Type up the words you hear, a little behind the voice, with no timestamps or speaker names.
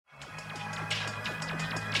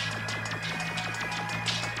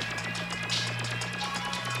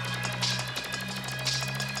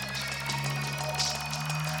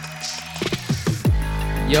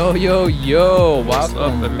Yo, yo, yo. What's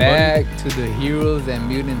Welcome up, back to the Heroes and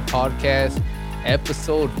Mutant Podcast,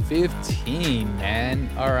 episode 15, man.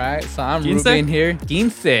 All right, so I'm Ruben here.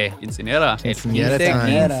 Quincenera.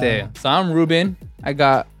 Quince. So I'm Ruben. I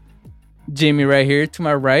got Jimmy right here to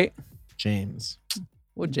my right. James.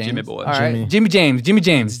 What James? Jimmy boy. All right, Jimmy James. Jimmy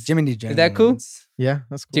James. Is that cool? Yeah,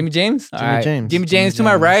 that's cool. Jimmy James? All Jimmy right. James. Jimmy James to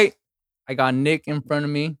my right. I got Nick in front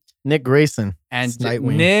of me. Nick Grayson. And It's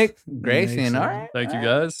Nightwing. Nick Grayson. Grayson. All right. Thank you,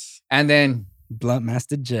 guys. And then Blunt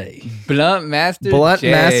Master J. Blunt Master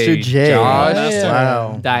Master J. Josh.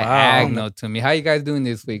 Wow. Diagonal to me. How you guys doing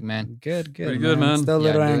this week, man? Good. Pretty good, man. Still a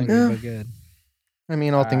little Yeah, angry, doing- but good. I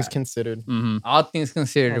mean, all things Alright. considered. Mm-hmm. All things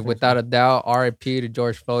considered, All things without a doubt, R.I.P. to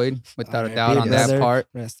George Floyd, without a R.I.P. doubt on that brother. part.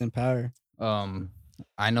 Rest in power.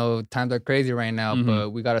 I know times are crazy right now, Mhm. but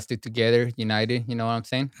we gotta stick together, united. You know what I'm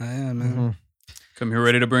saying? I am, man. Mhm. Come here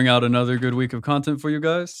ready to bring out another good week of content for you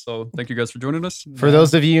guys. So thank you guys for joining us. For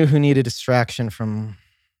those of you who need a distraction from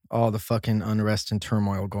all the fucking unrest and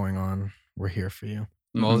turmoil going on, we're here for you.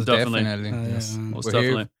 Most definitely. Yes. Most We're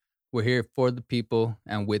definitely. here. We're here for the people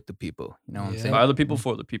and with the people. You know what I'm Yeah. saying? By the people,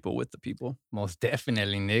 for the people, with the people. Most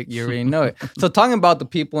definitely, Nick. You already know it. So talking about the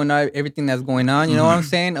people and everything that's going on, you know what I'm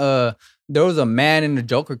saying? There was a man in a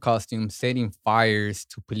Joker costume setting fires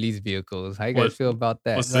to police vehicles. How you guys What- feel about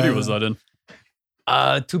that? What city was that in?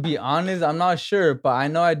 To be honest, I'm not sure, but I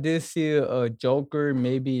know I did see a Joker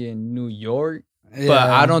maybe in New York, but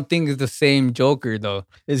I don't think it's the same Joker though.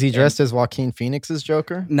 Is he dressed as Joaquin Phoenix's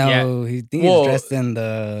Joker? No, he think Well- he's dressed in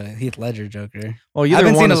the Heath Ledger Joker. Well, I either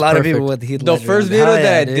haven't one seen a is lot of perfect. people with Heath The Ledger. first on. video Hell that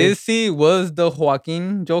yeah, I did dude. see was the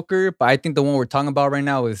Joaquin Joker, but I think the one we're talking about right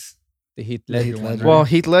now is the Heath The Ledger Heath one. Ledger. right? Well,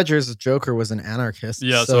 Heath Ledger's Joker was an anarchist.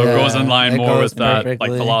 Yeah, so it Yeah, goes in line it more goes with that like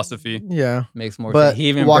perfectly. philosophy. Yeah. Makes more But sense. He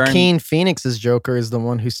even Joaquin Phoenix's Joker is the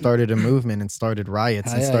one who started a movement and started riots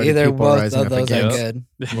Hell and yeah, started either people both rising of up those are against. good.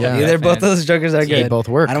 Yeah. Either both man. those Jokers are They good. both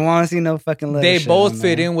work. I don't want to see no fucking leather They shit both on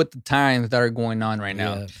fit there. in with the times that are going on right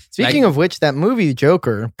now. Yeah. Speaking of which, that movie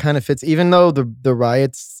Joker kind of fits, even though the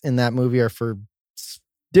riots in that movie are for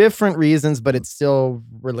different reasons, but it still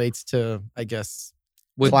relates to, I guess,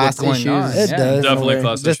 With class what's going on. issues. It yeah. does. in a Definitely way.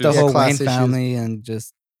 class Just the issues. whole Yeah, class Wayne issues. family and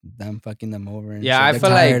just them fucking them over. And Yeah, shit. I They're feel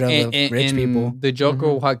like tired of in, the rich people. the Joker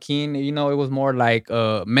Mhm. Joaquin, you know, it was more like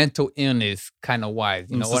mental illness kind of wise.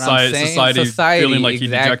 You know what I'm saying? Society feeling like he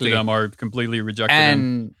exactly. rejected them or completely rejected him.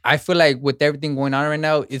 And I feel like with everything going on right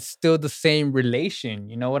now, it's still the same relation.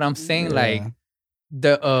 You know what I'm saying? Like Yeah.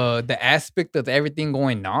 the aspect of everything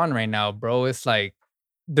going on right now, bro. It's like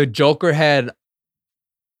the Joker had.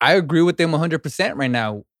 I agree with him 100% right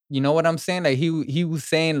now. You know what I'm saying? Like he was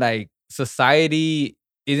saying like society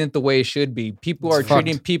isn't the way it should be. People It's are fucked.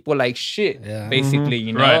 treating people like shit, Yeah. basically.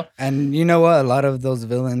 You know. Right. And you know what? A lot of those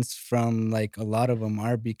villains from like a lot of them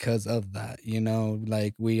are because of that. You know,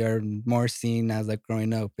 like we are more seen as like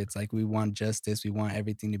growing up. It's like we want justice. We want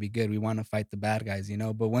everything to be good. We want to fight the bad guys, you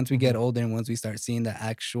know. But once we get older and once we start seeing the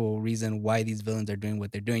actual reason why these villains are doing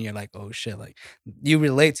what they're doing, you're like, oh shit. Like you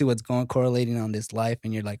relate to what's going correlating on this life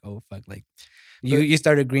and you're like, oh fuck. Like you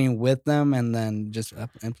start agreeing with them and then just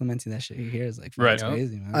implementing that shit here is like, fuck, Right. it's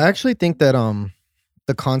crazy, man. I actually think that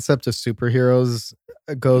the concept of superheroes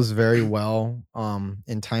goes very well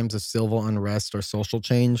in times of civil unrest or social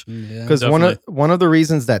change. Yeah. Because Definitely. one of the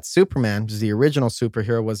reasons that Superman, which is the original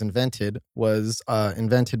superhero, was invented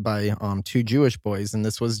by two Jewish boys, and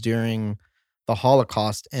this was during the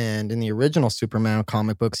Holocaust. And in the original Superman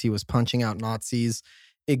comic books, he was punching out Nazis.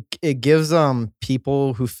 It gives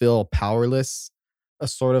people who feel powerless a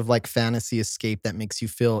sort of like fantasy escape that makes you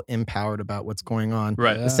feel empowered about what's going on.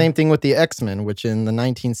 Right. Yeah. The same thing with the X-Men, which in the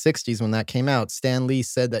 1960s when that came out, Stan Lee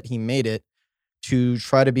said that he made it to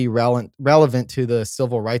try to be relevant to the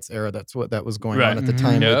civil rights era. That's what that was going Right. on at the Mhm.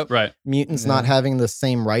 time. with Yep. Right. Mutants Yeah. not having the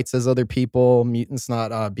same rights as other people, mutants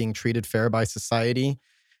not being treated fair by society.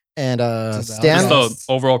 And Just Stan, Just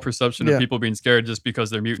the overall perception Yeah. of people being scared just because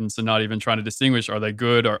they're mutants and not even trying to distinguish, are they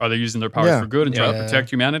good or are they using their powers Yeah. for good and trying to Yeah. protect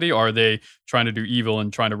humanity? Or are they trying to do evil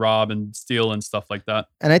and trying to rob and steal and stuff like that?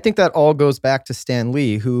 and I think that all goes back to Stan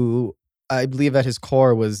Lee, who I believe at his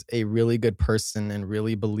core was a really good person and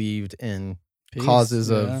really believed in Peace, causes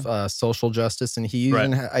yeah. of social justice. And he Right.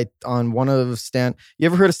 even on one of you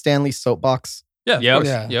ever heard of Stanley's soapbox? Yeah. Of Yep. course.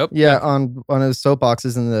 Yeah. Yep. Yeah, on one of his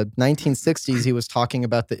soapboxes in the 1960s, he was talking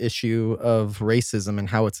about the issue of racism and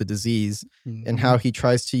how it's a disease, and how he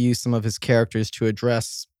tries to use some of his characters to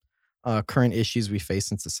address current issues we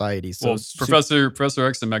face in society. So Well, Professor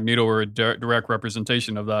X and Magneto were a direct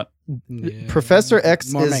representation of that. Yeah. Professor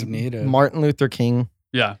X More is Magneto. Martin Luther King,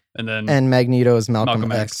 Yeah. And then and Magneto is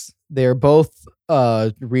Malcolm X. They're both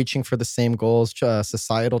reaching for the same goals,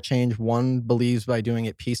 societal change. One believes by doing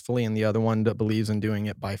it peacefully, and the other one that believes in doing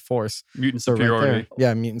it by force. Mutant So right there, superiority.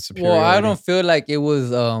 yeah, mutant superiority. Well, I don't feel like it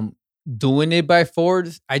was doing it by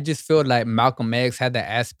force. I just feel like Malcolm X had the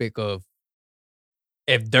aspect of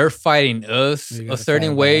if they're fighting us We a gotta certain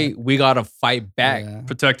fight way, back. we gotta fight back. Yeah.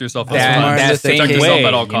 Protect yourself. That's That, what Martin that Luther same King Protect yourself way,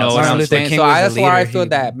 at all you know costs. what Martin I'm Luther saying? King So was a that's why I leader. feel He-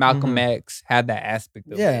 that Malcolm Mhm. X had that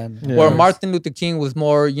aspect of Yeah. it. Yeah. Where Yes. Martin Luther King was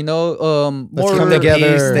more, more come They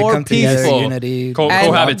together. more come together, peaceful. unity. And-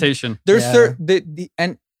 Cohabitation. There's Yeah. certain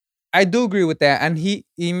and I do agree with that. And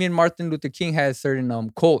even Martin Luther King had certain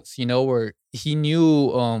quotes, where he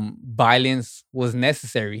knew violence was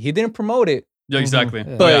necessary. He didn't promote it, Yeah, exactly.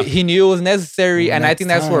 Yeah. but Yeah. he knew it was necessary. Well, And I next think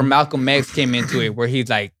that's where time. Malcolm X came into it, where he's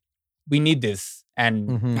like, we need this. And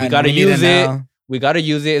Mhm. we And gotta we need use it. now. We gotta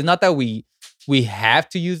use it. It's not that we have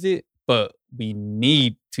to use it, but we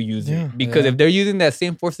need to use Yeah. it. Because Yeah. if they're using that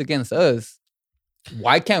same force against us,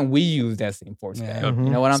 why can't we use that same force back? Yeah. You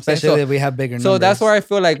know what I'm saying? Especially So, if we have bigger numbers. so that's where I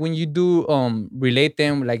feel like when you do relate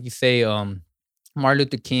them, like you say, Martin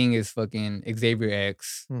Luther King is fucking Xavier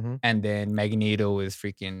X, Mhm. and then Magneto is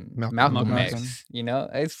freaking Malcolm Malcolm X. X.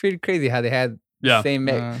 It's pretty crazy how they had the Yeah. same.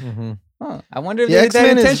 Mhm. I wonder if The they did that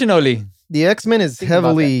X-Men is- intentionally. The X-Men is Think about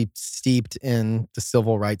heavily steeped in the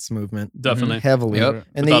civil rights movement. Definitely. Heavily. Yep.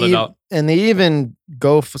 And Without a they doubt. and they even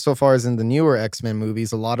go so far as in the newer X-Men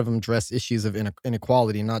movies, a lot of them address issues of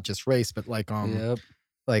inequality, not just race, but like Yep.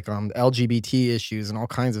 LGBT issues and all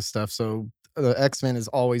kinds of stuff. So the X-Men has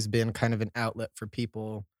always been kind of an outlet for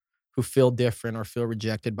people who feel different or feel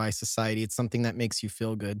rejected by society. It's something that makes you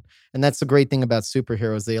feel good. And that's the great thing about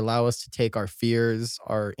superheroes. They allow us to take our fears,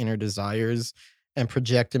 our inner desires, and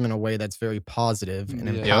project them in a way that's very positive and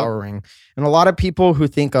Yeah. Yep. empowering. And a lot of people who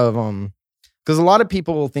think of because a lot of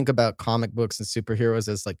people will think about comic books and superheroes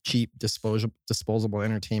as like cheap disposable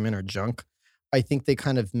entertainment or junk. I think they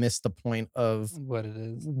kind of miss the point of What it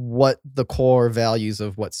is. what the core values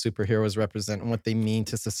of what superheroes represent and what they mean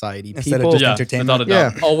to society. Instead of People, just Yeah, entertainment. without a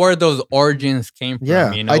doubt. yeah, Or where those origins came from.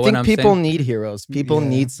 yeah. You know I what think I'm people saying? need heroes. People Yeah.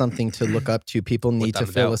 need something to look up to. People need Without to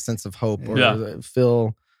a feel doubt. a sense of hope or Yeah.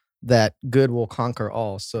 feel that good will conquer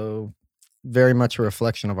all. So very much a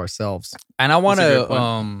reflection of ourselves. And I want That's a great to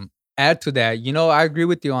point. add to that. I agree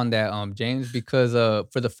with you on that, James, because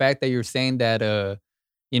for the fact that you're saying that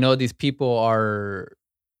these people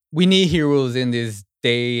we need heroes in this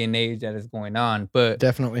day and age that is going on. But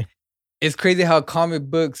Definitely. it's crazy how comic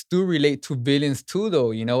books do relate to villains too,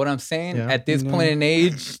 though. You know what I'm saying? Yeah. At this Yeah. point in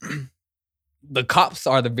age, the cops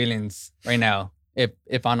are the villains right now,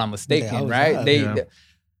 if I'm not mistaken, always right? have. Yeah.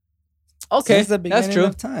 Okay, Since the that's beginning true.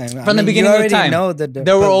 of time. From the beginning you of already time. know that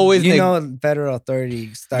There were always federal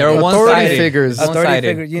authorities started. They're Authority one-sided. figures. One- Authority one-sided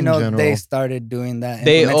figures, in they general. started doing that.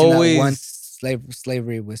 They implementing that always- once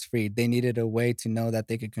slavery was freed. They needed a way to know that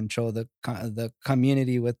they could control the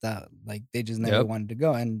community without, like, they just never Yep. wanted to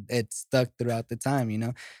go, and it stuck throughout the time.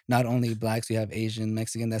 Not only blacks, we have Asian,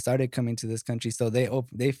 Mexican that started coming to this country, so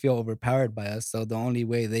they feel overpowered by us. So the only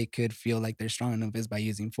way they could feel like they're strong enough is by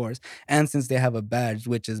using force. And since they have a badge,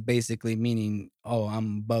 which is basically meaning, oh,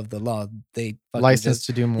 I'm above the law, they fucking License just,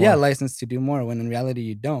 to do more. yeah, license to do more. When in reality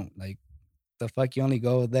you don't. Like, the fuck, you only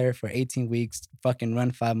go there for 18 weeks, fucking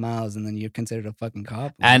run 5 miles, and then you're considered a fucking cop.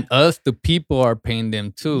 Like, And us, the people, are paying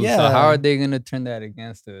them too. So how Yeah. are they gonna turn that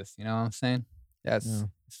against us? You know what I'm saying? That's Yeah.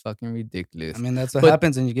 it's fucking ridiculous. I mean, that's what But-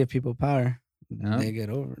 happens when you give people power. Yeah. They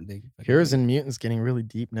get over. Heroes and mutants getting really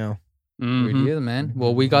deep now. It Mhm. really is, man.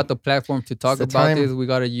 Well, we got the platform to talk the about time. this. We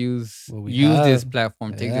gotta use What we this have.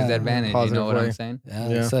 platform, take Yeah. this advantage. You Positive know what I'm way. saying? Yeah,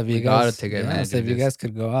 Yeah. so if We you gotta guys, take advantage so of if you this. guys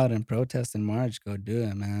could go out and protest and march, go do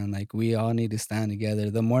it, man. Like, we all need to stand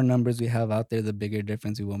together. The more numbers we have out there, the bigger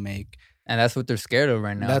difference we will make. And that's what they're scared of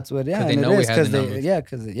right now. That's what, yeah, they and know it we is have the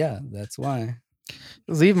because numbers. that's why.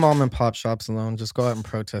 Leave mom and pop shops alone. Just go out and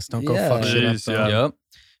protest. Don't go Yeah. fuck shit up. Jeez, yeah. Yep.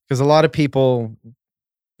 Because a lot of people,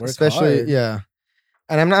 Work especially, hard. yeah.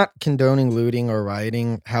 And I'm not condoning looting or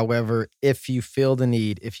rioting. However, if you feel the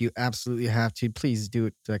need, if you absolutely have to, please do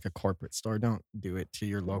it to like a corporate store. Don't do it to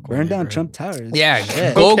your local. Burn down neighborhood. Trump Towers. Yeah.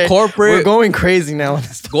 Shit. Go Okay, We're corporate. going crazy now. On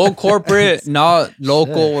this Go corporate, not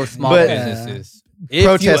local Shit. or small But- businesses. If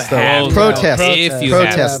Protest, you though. have to. Protest. If you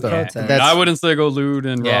Protest, have though. to. Protest. That's- I wouldn't say go loot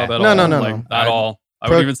and Yeah. rob at No, all. no, no, like, no. at all. I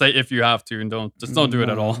Pro- would even say if you have to, and don't do it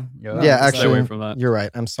at all. Yep. Yeah, Stay actually, away from that. you're right.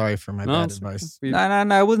 I'm sorry for my No, bad it's- advice.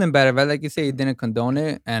 No, it wasn't bad advice. Like you say, you didn't condone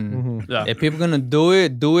it. And Mhm. Yeah. if people gonna do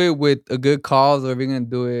it with a good cause, or if you're gonna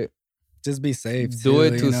do it, Just be safe. do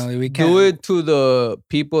it too, to we do can't- it to the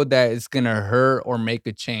people that it's gonna hurt or make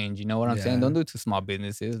a change. You know what I'm saying? Yeah. Don't do it to small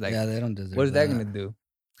businesses. Like, yeah, they don't deserve. what is that gonna do?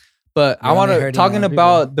 But I You're want only to hurting talking other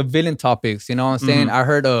about the villain topics. You know what I'm saying? Mhm. I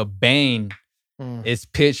heard Bane is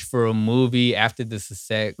pitched for a movie after the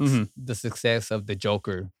Mhm. success of the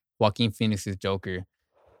Joker, Joaquin Phoenix's Joker.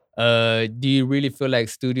 Do you really feel like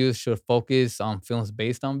studios should focus on films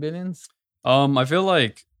based on villains? I feel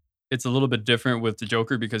like it's a little bit different with the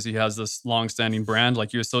Joker because he has this long-standing brand.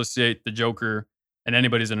 Like you associate the Joker, and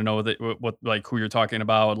anybody's gonna know that what like who you're talking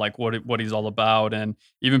about, like what he's all about, and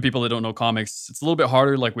even people that don't know comics, it's a little bit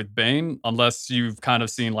harder. Like with Bane, unless you've kind of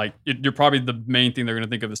seen like you're probably the main thing they're gonna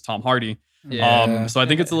think of is Tom Hardy. Yeah. So I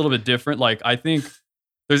think it's a little bit different. Like I think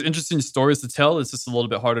there's interesting stories to tell. It's just a little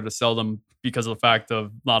bit harder to sell them because of the fact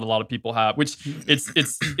of not a lot of people have, which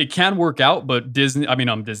it can work out, but Disney,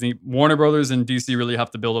 Warner Brothers and DC really have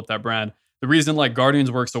to build up that brand. The reason like Guardians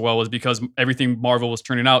worked so well was because everything Marvel was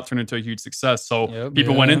turned into a huge success. So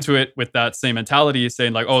people went into it with that same mentality,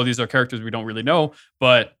 saying like, oh, these are characters we don't really know,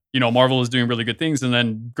 but Marvel is doing really good things, and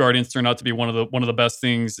then Guardians turned out to be one of the best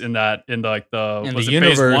things in the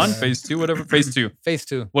universe. phase 1, phase 2, whatever, phase 2. Phase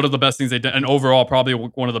 2. One of the best things they did, and overall probably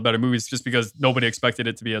one of the better movies, just because nobody expected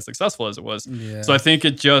it to be as successful as it was. Yeah. So I think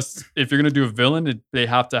if you're gonna do a villain, they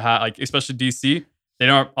have to have like, especially DC, they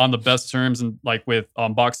aren't on the best terms and like with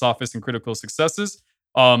box office and critical successes.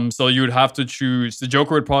 So you would have to choose. The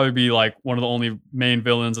Joker would probably be like one of the only main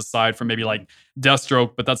villains aside from maybe like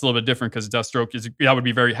Deathstroke, but that's a little bit different because Deathstroke would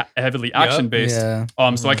be very heavily action based. Yeah.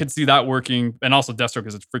 So I could see that working, and also Deathstroke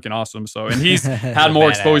is freaking awesome. So and he's had more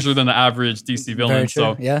exposure than the average DC villain. Very true.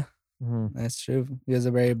 So Yeah. That's true. He was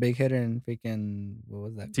a very big hitter in freaking, what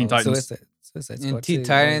was that? Teen called? Titans. Suicide In Squad. Teen too.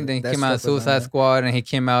 Titans, then he That came out stuff was on Suicide there. Squad, and he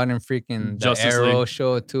came out in freaking the Justice Arrow League.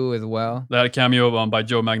 show too as well. that a cameo by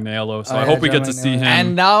Joe Manganiello. So Oh, I yeah, hope we Joe get to see him. Manganiello.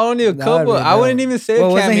 And not only a That would couple, be I wouldn't dope. even say Well,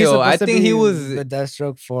 a wasn't he cameo. I supposed to think he be was. the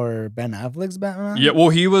Deathstroke for Ben Affleck's Batman. Yeah, well,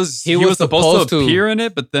 he was supposed to appear in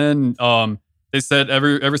it, but then they said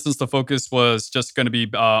ever since the focus was just going to be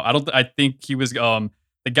I think he was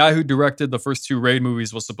the guy who directed the first 2 Raid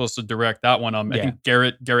movies was supposed to direct that one. I think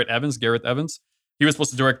Gareth Evans. He was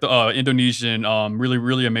supposed to direct the Indonesian really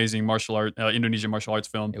really amazing Indonesian martial arts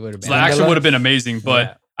film. It would have So been. the action would have been amazing, but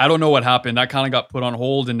Yeah. I don't know what happened. That kind of got put on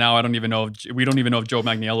hold, and now I don't even know. We don't even know if Joe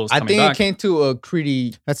Manganiello is I coming think back. it came to a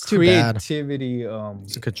That's too bad. creativity.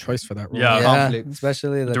 It's a good choice for that role. Yeah. conflict.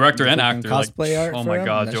 Especially the Director and freaking actor, cosplay art. oh for my him.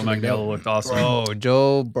 god, That Joe should be dope. Manganiello looked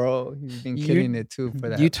awesome. Bro, he's been You- killing it too for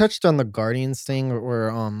that. You touched on the Guardians thing,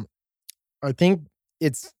 where I think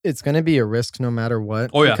it's going to be a risk no matter what.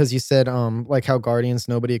 Oh, yeah. Because you said like how Guardians,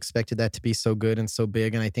 nobody expected that to be so good and so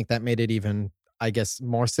big, and I think that made it even, I guess,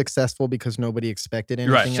 more successful because nobody expected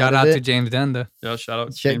anything. Right. Shout out out of to it. James Gunn. Yeah, shout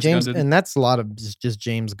out James, James Gunn. and that's a lot of just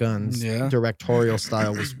James Gunn's Yeah. directorial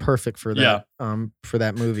style was perfect for that. For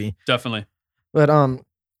that movie. Definitely. But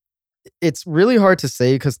it's really hard to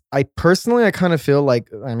say because I kind of feel like,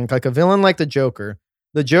 I mean, like a villain like the Joker.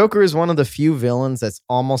 The Joker is one of the few villains that's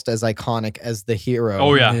almost as iconic as the hero.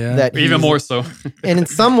 Oh yeah, That even he's- more so. And in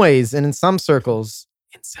some ways, and in some circles,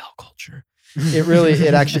 in cell culture,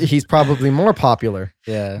 it actually he's probably more popular.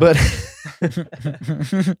 Yeah. But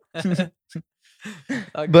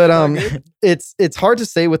it's hard to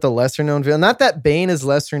say with a lesser known villain. Not that Bane is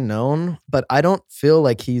lesser known, but I don't feel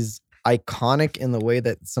like he's iconic in the way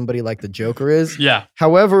that somebody like the Joker is. Yeah,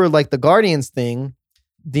 However, like the Guardians thing,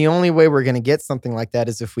 the only way we're going to get something like that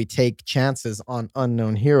is if we take chances on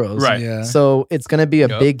unknown heroes. right. Yeah. So it's going to be a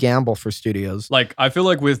Yup. big gamble for studios. Like I feel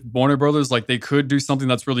like with Warner Brothers, like they could do something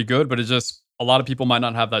that's really good, but it's just a lot of people might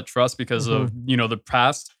not have that trust because of the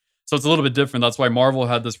past. So it's a little bit different. That's why Marvel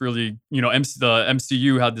had this really, the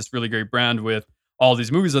MCU had this really great brand with all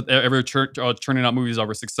these movies that ever churning out movies that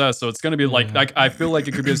were success. So it's going to be like I feel like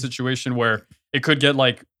it could be a situation where it could get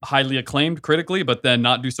like highly acclaimed critically, but then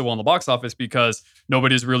not do so well in the box office because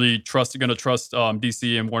nobody's really going to trust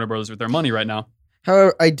DC and Warner Brothers with their money right now.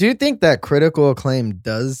 However, I do think that critical acclaim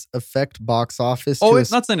does affect box office. Oh, to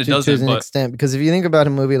it's not saying it to doesn't, an but extent, because if you think about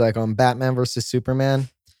a movie like Batman versus Superman,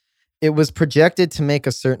 it was projected to make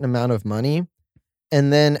a certain amount of money.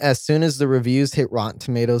 And then as soon as the reviews hit Rotten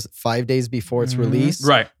Tomatoes 5 days before its release,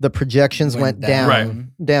 right. the projections went down.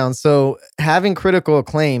 Right. Down. So having critical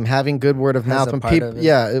acclaim, having good word of Has mouth, a when part people, of it.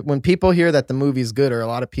 yeah, when people hear that the movie's good or a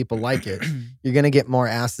lot of people like it, you're gonna get more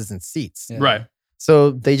asses and seats. Yeah. Right.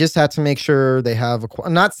 So they just have to make sure they have.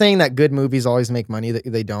 I'm not saying that good movies always make money. That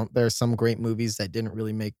they don't. There are some great movies that didn't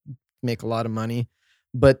really make a lot of money,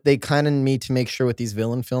 but they kind of need to make sure with these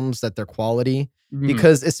villain films that they're quality, Mhm.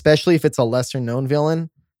 because especially if it's a lesser known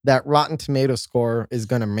villain, that Rotten Tomato score is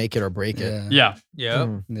gonna make it or break it. Yeah. Yeah.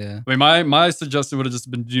 Mm. Yeah. I mean, my suggestion would have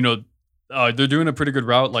just been, they're doing a pretty good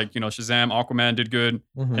route. Like, Shazam, Aquaman did good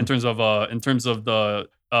Mhm. in terms of the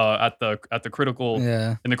at the critical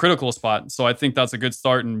in the critical spot. So I think that's a good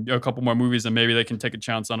start, and a couple more movies, and maybe they can take a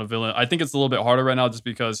chance on a villain. I think it's a little bit harder right now just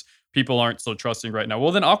because people aren't so trusting right now.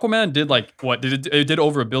 Well, then Aquaman did like what? It did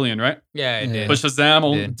over $1 billion, right? Yeah, it did. But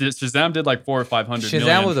Shazam did like 400 or 500 million.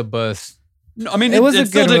 Shazam was a bust. No, I mean, it was a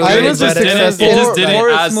good movie. It just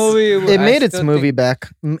didn't as movie. It made its movie back.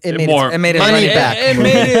 It made more. it made money back. It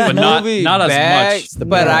made its but not movie as back, much.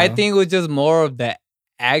 But I think it was just more of the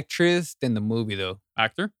actress than the movie, though.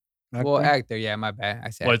 Actor? Well, actor. Yeah, my bad. I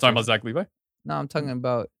said. What are you talking about, Zach Levi? No, I'm talking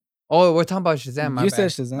about. Oh, we're talking about Shazam. My You bad.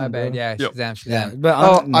 said Shazam, My bad. bro. Yeah, Yep. Shazam. Yeah, but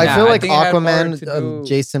I feel I like think it had more to Aquaman, do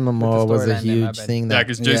Jason Momoa was a storyline than my huge bad. thing. Yeah, That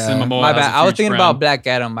because Jason Momoa. My has bad. a I was huge thinking brand. about Black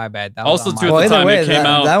Adam. My bad. That was Also, on too, my at the either time way, it came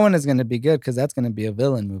out. that one is gonna be good because that's gonna be a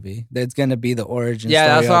villain movie. That's gonna be the origin. Yeah,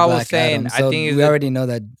 story that's what of I was Black saying. Adam. I So think we already know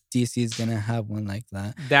that DC is gonna have one like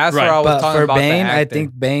that. That's Right. where I was But talking for about. Bane, the I actor.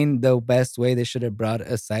 think Bane, the best way they should have brought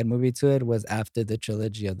a side movie to it was after the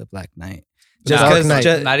trilogy of the Black Knight. Just Dark because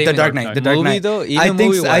Knight. Not the even Dark Knight, the Dark movie Knight. though. Even I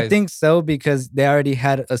think movie-wise. I think so because they already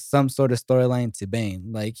had some sort of storyline to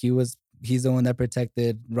Bane. Like he's the one that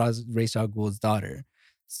protected Ra's al Ghul's daughter.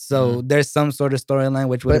 So there's some sort of storyline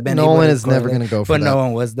which would have but been. Nolan able is never going to go for But that. no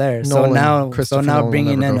one was there. Christopher So now Nolan will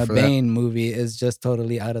bringing never in go a for that. Bane movie is just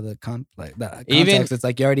totally out of the context. Even- It's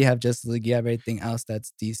like you already have Justice League, you have everything else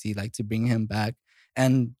that's DC. Like to bring him back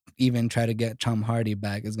and even try to get Tom Hardy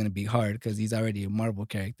back is going to be hard because he's already a Marvel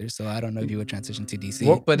character. So I don't know if he would transition to DC.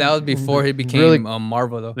 What- But that was before he became Really-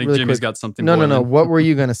 Marvel, though. I think Really Jimmy's quick. got something. No. boiling. What were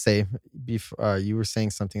you going to say? Before you were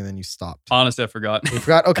saying something, and then you stopped. Honestly, I forgot. You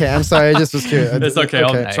forgot? Okay, I'm sorry. I just was curious. It's okay.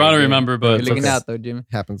 I'm trying to remember, but You're it's looking okay. out though, Jimmy.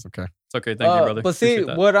 Happens. Okay. It's okay. Thank you, brother. But see, Appreciate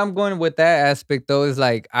that. what I'm going with that aspect though is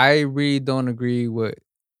like I really don't agree with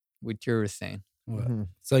what you were saying. Mhm.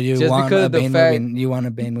 So you Just want because a of the Bane fact- movie? You want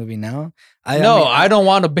a Bane movie now? I don't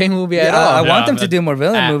want a Bane movie at all. I Yeah, want them to that- do more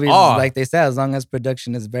villain at movies, all. like they said, as long as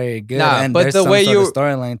production is very good Nah, and but there's the some way sort of you-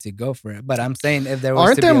 storyline to go for it. But I'm saying if there was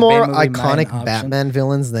Aren't to there be a more Bane movie, my iconic option- Batman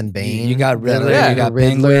villains than Bane? You got Riddler, Yeah. you got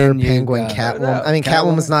Riddler, Penguin, Catwoman. I mean,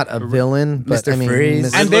 Catwoman's not a villain, but Mr. I mean, Freeze.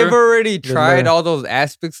 And Riddler- they've already tried Riddler. all those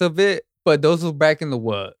aspects of it, but those were back in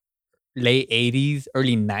the late 80s,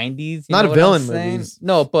 early 90s. Not know a what I'm villain saying? movies.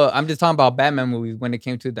 No, but I'm just talking about Batman movies when it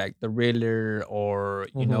came to like the Riddler or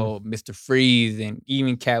you know Mr. Freeze and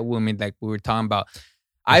even Catwoman, like we were talking about.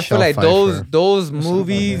 I feel like Pfeiffer. those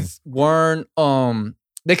movies weren't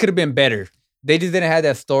they could have been better. They just didn't have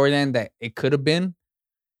that storyline that it could have been.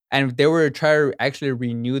 And if they were to try to actually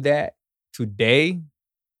renew that today,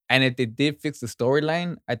 and if they did fix the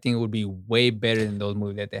storyline, I think it would be way better than those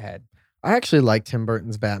movies that they had. I actually like Tim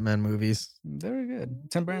Burton's Batman movies. Very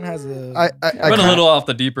good. Tim Burton has a. I Went a kinda- little off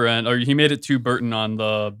the deeper end, or he made it too Burton on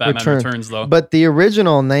the Batman Returns, though. But the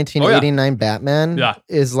original 1989 Batman Yeah.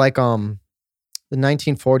 is like the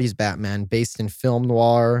 1940s Batman based in film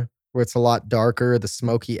noir, where it's a lot darker, the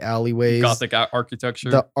smoky alleyways, Gothic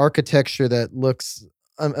architecture. the architecture that looks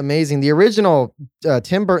amazing. The original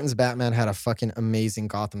Tim Burton's Batman had a fucking amazing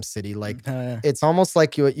Gotham City. Like it's almost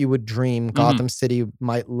like what you would dream Gotham City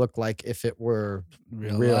might look like if it were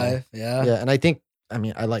real real. life. Yeah. Yeah, and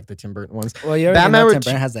I like the Tim Burton ones. Well, you already Batman know Tim Ret-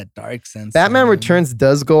 Burton has that dark sense. Batman to him. Returns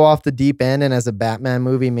does go off the deep end, and as a Batman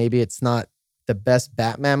movie, maybe it's not the best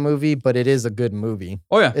Batman movie, but it is a good movie.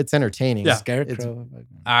 oh yeah, It's entertaining. Yeah. Scarecrow. All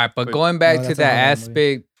right, but Wait. going back No, to that's that another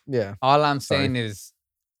movie. aspect, Yeah. all I'm Sorry. saying is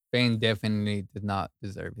Bane definitely does not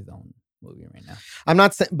deserve his own movie right now. I'm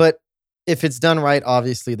not saying, but if it's done right,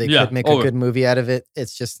 obviously they Yeah. could make Oh. a good movie out of it.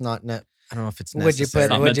 It's just not. I don't know if it's Would you necessary. put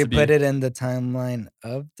Not Would meant you to be. put it in the timeline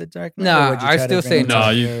of the Dark Knight? Nah, or would you I try to still bring say it no. to Nah,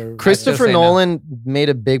 your- Christopher say no. Nolan made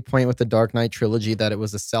a big point with the Dark Knight trilogy that it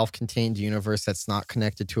was a self-contained universe that's not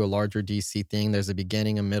connected to a larger DC thing. There's a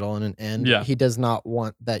beginning, a middle, and an end. Yeah. He does not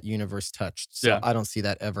want that universe touched. So Yeah. I don't see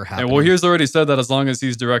that ever happening. and well, he's already said that as long as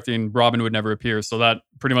he's directing, Robin would never appear. So that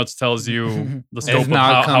pretty much tells you the scope It's of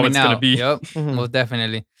not how coming it's gonna out. be. Yep, Mhm. most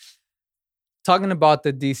definitely. Talking about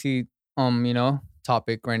the DC,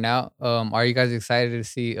 topic right now. Are you guys excited to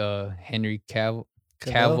see Henry Cavill?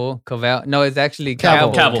 Cavill? No, it's actually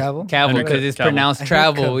Cavill. Cavill. Cavill, Henry because it's Cavill. pronounced I heard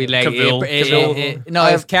travel. Cavill. Like Cavill. no,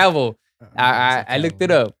 it's Cavill. I looked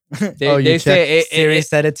it up. They, Oh, you they say Siri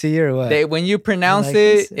said it to you or what? when you pronounce like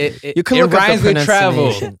it, this. You can it look up the rhymes with travel.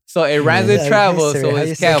 pronunciation. So it rhymes Yeah, with hey, travel. Siri, So how it's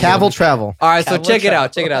you say Cavill. Cavill travel. All right, so Cavill check it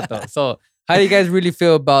out. travel. Check it out though. So how do you guys really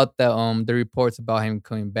feel about the reports about him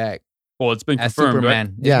coming back Well, it's been as confirmed, right?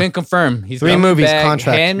 Superman? It's Yeah. been confirmed. He's 3 coming movies, back.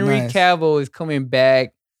 contract. Henry Nice. Cavill is coming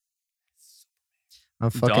back. I'm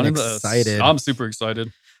fucking Done in the- excited. I'm super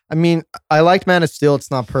excited. I mean, I liked Man of Steel.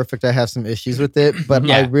 It's not perfect. I have some issues with it, but I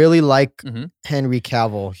Yeah. really like Mhm. Henry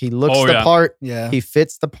Cavill. He looks Oh, the yeah. part. Yeah. He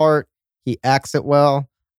fits the part. He acts it well.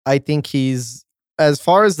 I think he's as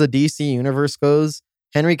far as the DC universe goes,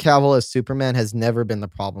 Henry Cavill as Superman has never been the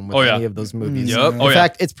problem with any of those movies. Yep. In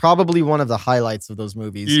fact, it's probably one of the highlights of those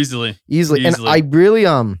movies. Easily. And I really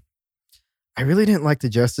didn't like the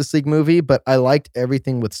Justice League movie, but I liked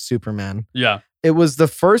everything with Superman. Yeah. It was the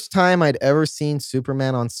first time I'd ever seen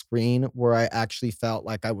Superman on screen where I actually felt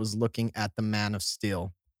like I was looking at the Man of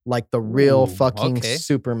Steel. Like the real fucking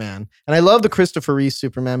Superman. And I love the Christopher Reeve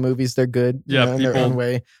Superman movies. They're good in their own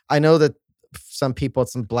way. I know that some people,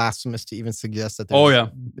 it's some blasphemous to even suggest that.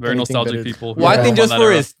 Very nostalgic people. Well, I think just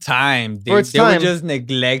for its time, they were just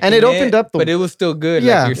neglecting and it opened up but it was still good.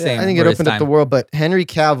 Yeah, like you're saying, I think it opened up the world. But Henry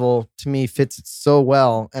Cavill to me fits it so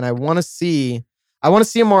well, and I want to see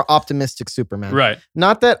a more optimistic Superman. Right.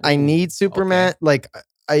 Not that I need Superman. Like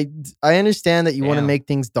I understand that you want to make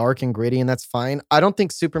things dark and gritty, and that's fine. I don't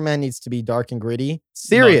think Superman needs to be dark and gritty.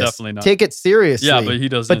 Serious. No, definitely not. Take it seriously. Yeah, but he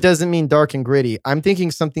doesn't. But doesn't mean dark and gritty. I'm thinking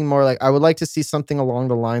something more like I would like to see something along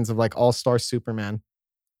the lines of like All-Star Superman.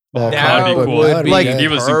 That'd be cool. Like he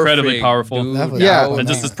was incredibly powerful. And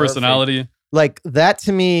just his personality. Like that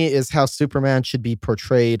to me is how Superman should be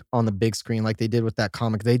portrayed on the big screen, like they did with that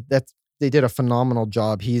comic. They did a phenomenal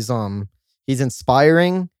job. He's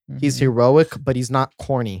inspiring. He's heroic, but he's not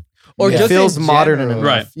corny. Or just feels modern enough.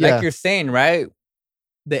 Right. Yeah. Like you're saying, right?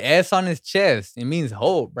 The S on his chest, it means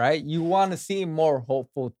hope, right? You want to see more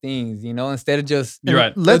hopeful things, instead of just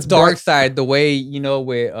the dark side, the way,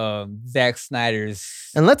 with Zack Snyder's.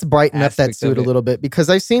 And let's brighten up that suit a little bit, because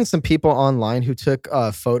I've seen some people online who took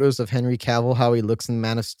photos of Henry Cavill, how he looks in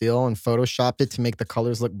Man of Steel, and photoshopped it to make the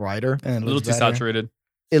colors look brighter. And a little too saturated.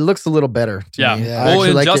 It looks a little better to me. Well,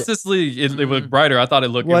 in Justice League, it looked brighter. I thought it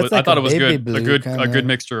looked. I thought it was good. A good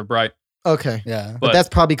mixture of bright. Okay. Yeah. But that's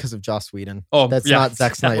probably because of Joss Whedon. Oh, that's not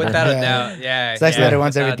Zack Snyder. Without a doubt. Yeah. Zack Snyder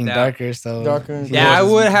wants everything darker. So darker. Yeah, I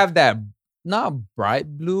would have that not bright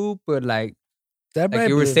blue, but like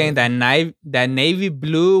you were saying, that navy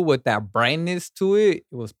blue with that brightness to it.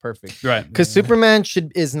 It was perfect. Right. Because Superman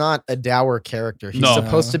is not a dour character. He's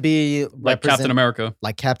supposed to be like Captain America.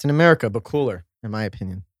 Like Captain America, but cooler, in my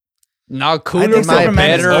opinion. Not cooler, but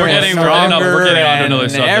better. We're getting on to another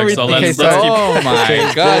subject. So let's keep. Oh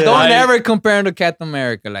my god! Don't ever compare him to Captain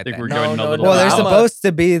America like that. Well, they're supposed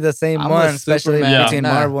to be the same one, especially between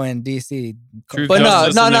Marvel and DC. But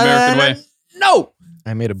no.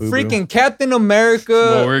 I made a boo-boo. Freaking Captain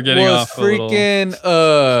America was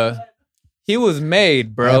freaking. He was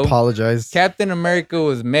made, bro. I apologize. Captain America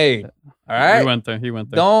was made. All right. He went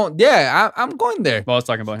there. I'm going there. Well, I was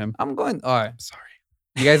talking about him. I'm going. All right. Sorry.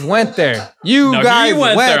 You guys went there. You guys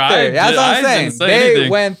went there. That's what I'm saying.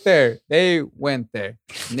 They went there.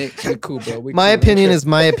 Nick, cool, bro. My opinion is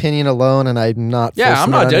my opinion alone, and I'm not. Yeah,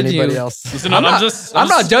 I'm not judging anybody you. Else. Listen, I'm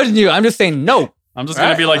not judging you. I'm just saying no. I'm just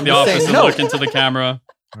gonna be like The Office and look into the camera.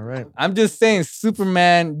 All right. I'm just saying,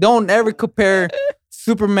 Superman. Don't ever compare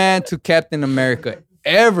Superman to Captain America,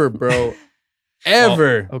 ever, bro.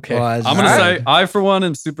 Ever. Okay. Well, I'm gonna say I, for one,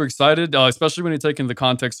 am super excited, especially when you take in the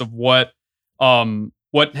context of what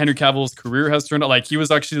Henry Cavill's career has turned out. Like, he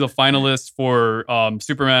was actually the finalist for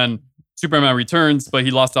Superman Returns, but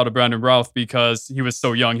he lost out to Brandon Routh because he was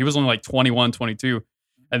so young. He was only like 21, 22.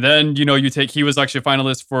 And then, he was actually a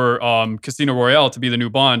finalist for Casino Royale to be the new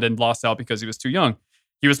Bond and lost out because he was too young.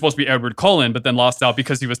 He was supposed to be Edward Cullen, but then lost out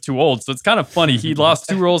because he was too old. So it's kind of funny. He lost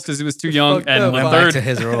 2 roles because he was too young, and the third, to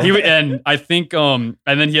his role. and I think, and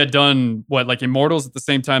then he had done Immortals at the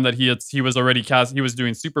same time that he was already cast. He was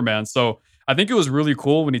doing Superman. So I think it was really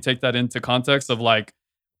cool when you take that into context of like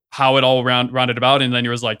how it all rounded about, and then he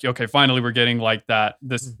was like, okay, finally we're getting like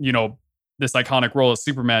this iconic role as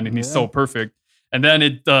Superman, and he's so perfect. And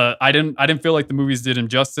then I didn't feel like the movies did him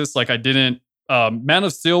justice. Like I didn't. Man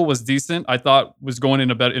of Steel was decent. I thought was going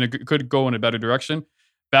could go in a better direction.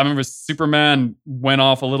 Batman vs Superman went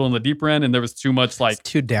off a little in the deeper end, and there was too much like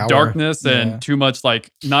too dour. Darkness and too much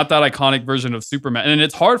like not that iconic version of Superman. And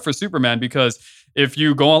it's hard for Superman because if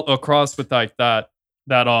you go across with like that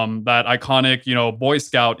iconic Boy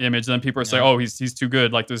Scout image, then people are saying, oh, he's too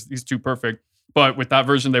good, like he's too perfect. But with that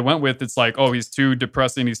version they went with, it's like, oh, he's too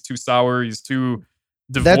depressing, he's too sour, he's too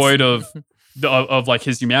devoid of like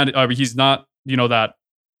his humanity. He's not that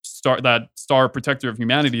star protector of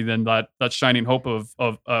humanity, then that shining hope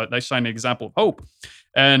of that shining example of hope.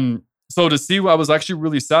 And so to see, I was actually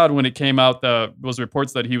really sad when it came out that those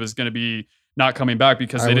reports that he was going to be not coming back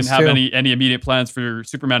because they didn't have any immediate plans for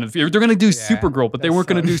Superman in the future. They're going to do Supergirl, but they weren't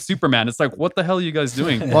going to do Superman. It's like, what the hell are you guys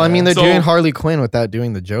doing? Well, I mean, they're doing Harley Quinn without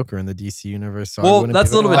doing the Joker in the DC universe. So well,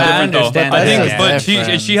 that's a little bit different though. I think, but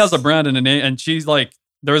she has a brand and a name, and she's like,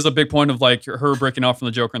 there is a big point of like her breaking off from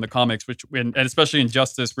the Joker in the comics, which and especially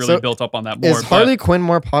Injustice really built up on that more. Is Harley Quinn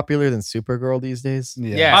more popular than Supergirl these days?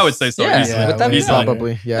 Yeah, I would say so. Yeah, Easily. without Easily.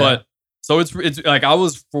 Probably. Yeah. But so it's like I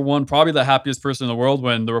was for one probably the happiest person in the world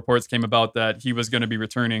when the reports came about that he was going to be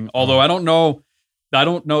returning. Although I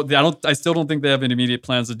still don't think they have any immediate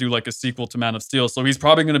plans to do like a sequel to Man of Steel. So he's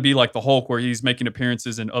probably going to be like the Hulk, where he's making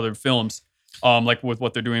appearances in other films, like with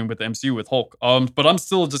what they're doing with the MCU with Hulk. But I'm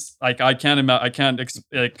still just like I can't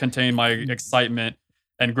contain my excitement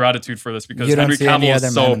and gratitude for this because Henry Cavill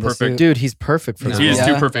is so perfect. Dude, he's perfect for this. He is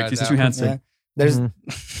too perfect. He's too handsome. Yeah. There's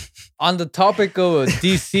on the topic of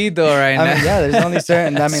DC though, right now. there's only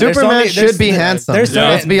certain. I mean, Superman should be handsome.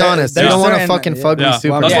 Let's be honest. You don't want a fucking fugly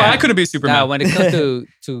Superman. That's why I couldn't be Superman. Now, when it comes to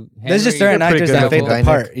Henry, there's just certain actors that fit the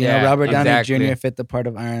part. You know, Robert Downey Jr. fit the part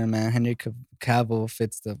of Iron Man. Henry Cavill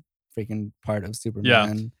fits the freaking part of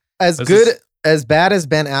Superman. As bad as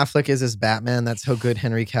Ben Affleck is as Batman, that's how good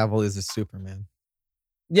Henry Cavill is as Superman.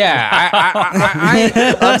 Yeah,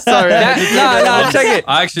 I'm sorry. No, check it.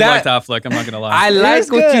 I actually liked Affleck. I'm not gonna lie. I like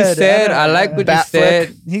what you said. I like what you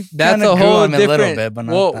said. That's a whole different. Little bit, but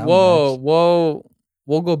not that whoa.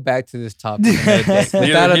 We'll go back to this topic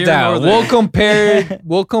without a doubt.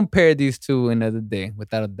 We'll compare these two another day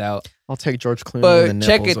without a doubt. I'll take George Clooney. But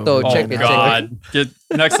check it though. Check it. God. Get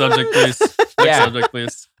next subject, please. Next subject,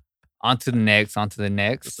 please. On to the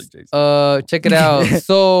next. Check it out.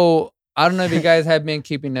 So I don't know if you guys have been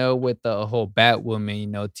keeping up with the whole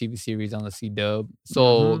Batwoman, TV series on the C-Dub.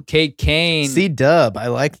 So Kate Kane. C-Dub, I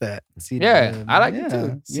like that. Yeah, I like it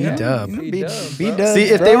too. C-Dub. B-Dub. See,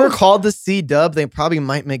 if they were called the C-Dub, they probably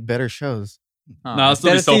might make better shows. No, it's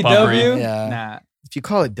still be soap opera. Yeah. Nah. If you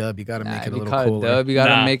call it Dub, you got to make it a little cooler. Dub, you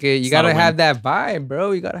got to make it. You got to have that vibe,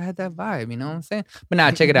 bro. You got to have that vibe. You know what I'm saying? But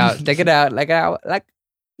now, check it out. Like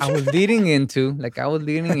I was leading into.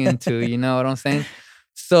 You know what I'm saying?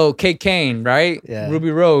 So Kate Kane, right? Yeah.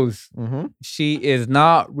 Ruby Rose. Mm-hmm. She is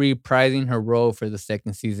not reprising her role for the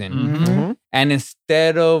second season. Mm-hmm. And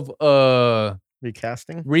instead of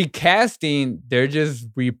recasting, they're just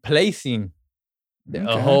replacing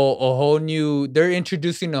a whole new. They're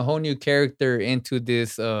introducing a whole new character into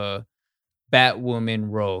this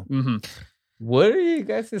Batwoman role. Mm-hmm. What are you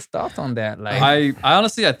guys' thoughts on that? Like, I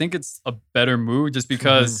honestly I think it's a better move just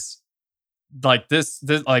because. Like this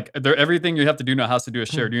like everything you have to do now has to do a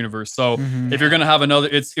shared universe. So if you're gonna have another,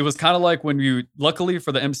 it was kind of like when you luckily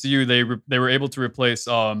for the MCU they were able to replace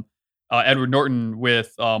Edward Norton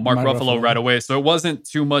with Mark Ruffalo right away. So it wasn't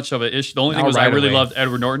too much of an issue. The only thing was I really loved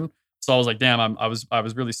Edward Norton, so I was like, damn, I was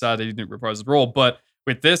really sad that he didn't reprise his role. But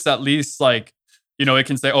with this, at least like it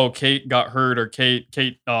can say, oh, Kate got hurt or Kate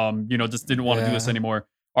just didn't want to do this anymore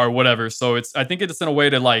or whatever. So I think it's in a way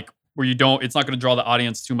to like where it's not going to draw the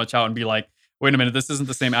audience too much out and be like, wait a minute, this isn't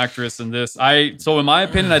the same actress in this. So in my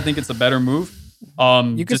opinion, I think it's a better move.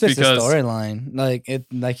 You could switch the storyline.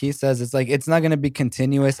 Like he says, it's like it's not gonna be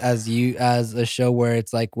continuous as a show where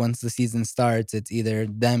it's like once the season starts, it's either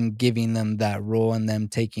them giving them that role and them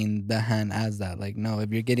taking the hand as that. Like, no,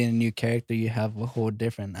 if you're getting a new character, you have a whole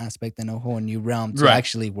different aspect and a whole new realm to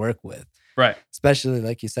actually work with. Right. Especially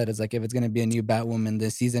like you said, it's like if it's going to be a new Batwoman,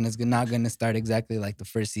 this season is not going to start exactly like the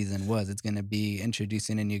first season was. It's going to be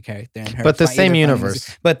introducing a new character and her. But the same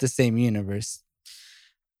universe. But the same universe.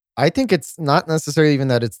 I think it's not necessarily even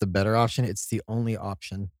that it's the better option. It's the only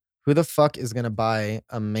option. Who the fuck is going to buy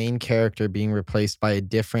a main character being replaced by a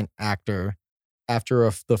different actor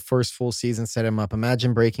after the first full season set him up?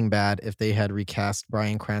 Imagine Breaking Bad if they had recast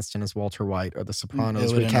Bryan Cranston as Walter White or The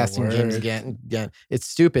Sopranos recasting James Gann. It's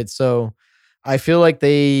stupid. So I feel like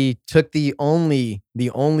they took the only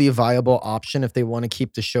viable option if they want to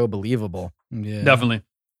keep the show believable. Yeah, definitely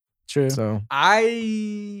true. So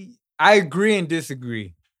I agree and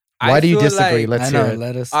disagree. Why do you disagree? Let's hear it.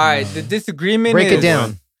 Let us all right, the disagreement break is, it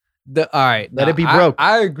down. All right, let it be broke.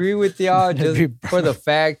 I agree with y'all just for the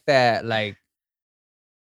fact that like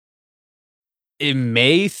it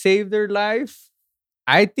may save their life.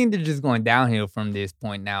 I think they're just going downhill from this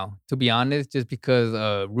point now, to be honest, just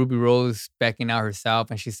because Ruby Rose backing out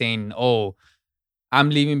herself and she's saying, oh, I'm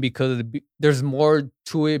leaving because of there's more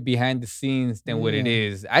to it behind the scenes than what it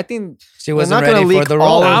is. I think she wasn't ready for the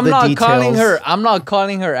role. I'm not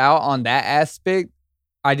calling her out on that aspect.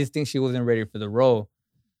 I just think she wasn't ready for the role.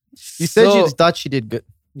 You said you thought she did good.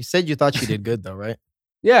 You said you thought she did good though, right?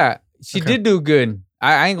 Yeah, she did do good.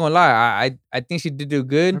 I ain't gonna lie. I think she did do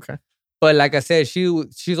good. Okay. But like I said,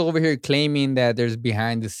 she's over here claiming that there's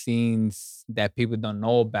behind the scenes that people don't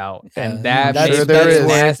know about, and that's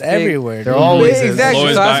everywhere. There always is. Exactly.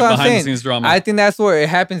 So that's what I'm saying. The scenes drama. I think that's where it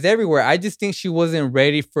happens everywhere. I just think she wasn't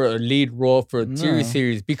ready for a lead role for a TV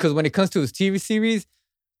series because when it comes to a TV series,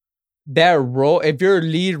 that role, if you're a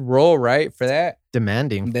lead role, right, for that,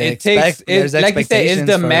 demanding. They it takes, there's like you said, it's expectations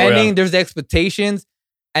for it. demanding. There's expectations.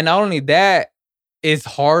 And not only that, it's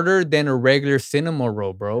harder than a regular cinema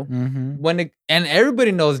role, bro. Mhm. And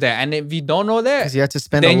everybody knows that. And if you don't know that, Because you have to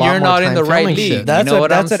spend a then lot you're more not time in the right filming league. shit. That- That's know what what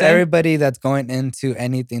that's I'm what saying? everybody that's going into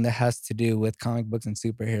anything that has to do with comic books and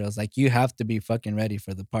superheroes, like you have to be fucking ready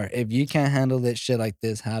for the part. If you can't handle that shit like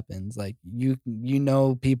this happens, like you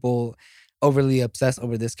know people overly obsessed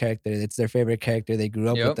over this character. It's their favorite character. They grew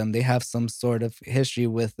up Yep. with them. They have some sort of history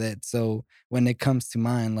with it. So when it comes to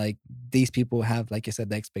mine, like these people have, like you said,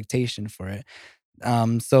 the expectation for it.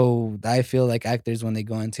 So I feel like actors, when they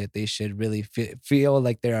go into it, they should really feel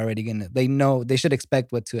like they're already they know, they should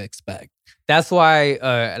expect what to expect. that's why,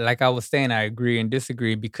 like I was saying, I agree and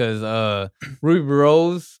disagree because Ruby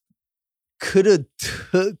Rose could have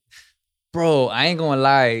took, bro. I ain't gonna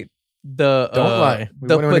lie. Don't lie. We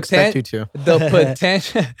The wouldn't expect you to.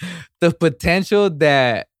 the potential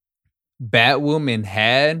that Batwoman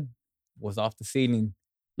had was off the ceiling,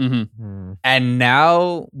 Mm-hmm. and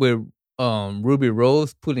now with Ruby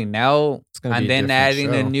Rose pulling out It's gonna be and a then different adding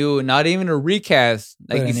a show. new, not even a recast,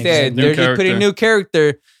 like But you an said, new they're just putting character. a new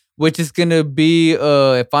character, which is gonna be,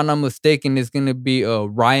 if I'm not mistaken, it's gonna be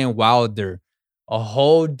Ryan Wilder, a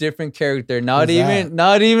whole different character, not Who's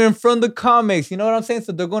even from the comics. You know what I'm saying?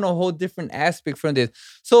 So they're going a whole different aspect from this.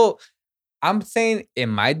 So I'm saying it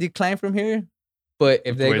might decline from here, but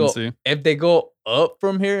if Wait and they see. go up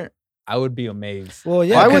from here, I would be amazed. Well,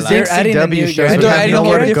 yeah, I would 'cause think you're adding a CW new- shows you're would They're have adding a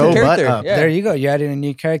nowhere whole to go different but character. up. Yeah. There you go. You're adding a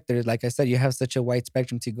new character. Like I said, you have such a wide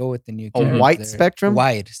spectrum to go with the new A character. white spectrum?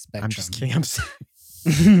 Wide spectrum. I'm just kidding. I'm sorry.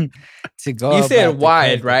 To go You said about the wide,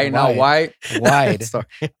 character. right? Not white. Wide. Sorry.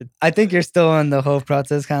 I think you're still in the whole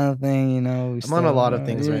process kind of thing, you know. I'm on a lot of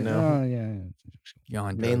things right now. Oh, yeah. You're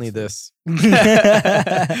on Mainly drugs. this.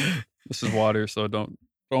 This is water, so don't.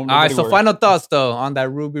 All right, so final thoughts though on that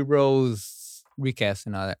Ruby Rose recast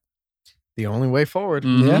and all that. The only way forward.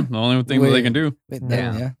 Mhm. Yeah. The only thing that they Wait. can do. Wait,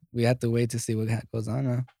 Yeah. yeah. We have to wait to see what goes on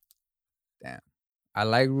now. I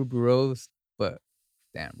like Ruby Rose, but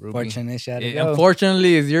damn, Ruby. Fortunately, she had to It- go.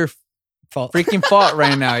 unfortunately, it's your Fault. freaking fault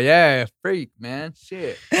right now. Yeah, freak, man.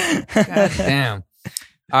 Shit. God damn.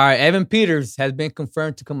 All right, Evan Peters has been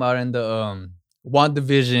confirmed to come out in the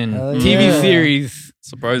WandaVision Hell TV yeah. series.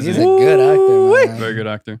 Surprising. He's a good actor, man. Very good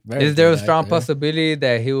actor. Very Is there a good strong actor. possibility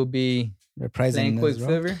that he will be Reprising playing his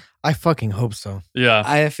role? Quicksilver? I fucking hope so. Yeah.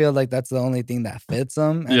 I feel like that's the only thing that fits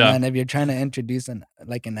him. And Yeah. then if you're trying to introduce an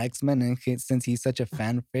X-Men, and since he's such a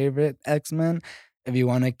fan favorite X-Men, if you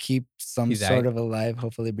want to keep some He's sort aight. of alive,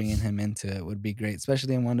 hopefully bringing him into it would be great.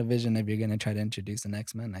 Especially in WandaVision, if you're gonna try to introduce an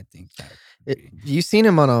X-Men, I think that You seen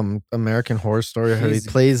him on American Horror Story? How he He's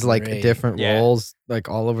plays like great. different Yeah. roles, like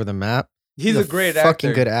all over the map. He's a great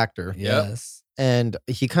fucking actor. good actor. Yep. yes. And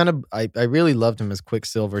he kind of, I really loved him as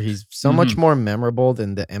Quicksilver. He's so much more memorable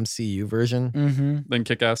than the MCU version. Mm-hmm. Then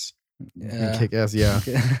kick ass. And Kick-Ass, yeah.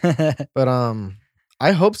 But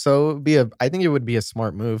I hope so. I think it would be a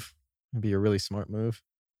smart move. It'd be a really smart move.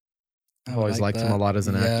 I've always liked him a lot as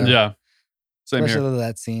an actor. Yeah. Same here. Especially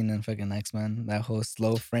that scene in fucking X-Men, that whole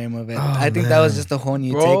slow frame of it. Oh, I think that was man. just a whole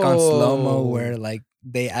new take on slow-mo Bro. where like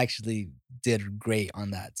they actually did great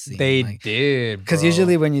on that scene. They like, did. because bro.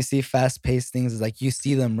 usually when you see fast-paced things, it's like you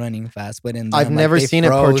see them running fast, but in I've them, like, never they seen it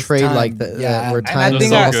froze portrayed time. like that. Yeah, Where and time think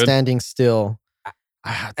is I- all good. standing still.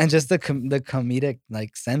 and just the comedic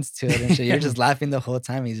like sense to it and shit. You're just laughing the whole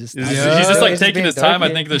time. He's just He's, Yeah. he's just like He's taking being his time. I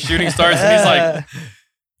dorky. think the shooting starts and he's like,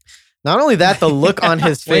 Not only that, the look on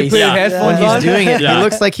his When he face put his Yeah. headphones when he's on? doing it, Yeah. he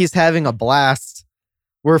looks like he's having a blast.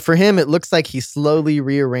 Where for him, it looks like he's slowly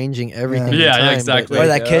rearranging everything. Yeah, in yeah, time, exactly. but, or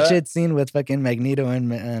like, that Yeah. kitchen scene with fucking Magneto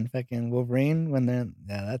and fucking Wolverine when they're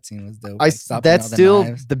that scene was dope. I, like, stopping that's all the still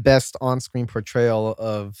knives. the best on-screen portrayal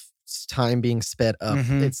of time being sped up.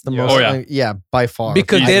 Mhm. It's the Yeah. most, Oh, yeah. by far.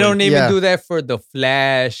 Because they Easily. don't even Yeah. do that for the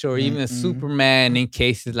Flash or even Mm-mm. Superman in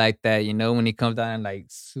cases like that. You know, when he comes down in like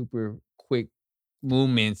super quick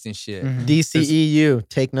movements and shit. Mhm. DCEU,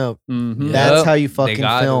 take note. mhm. Yeah. That's Yep, how you they fucking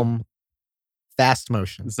got it. film fast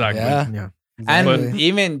motion. Exactly. Yeah. Yeah. And Exactly.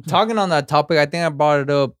 even talking on that topic, I think I brought it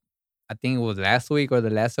up. I think it was last week or the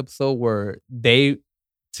last episode where they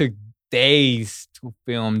took days to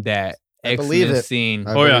film that I believe X-Men it. scene.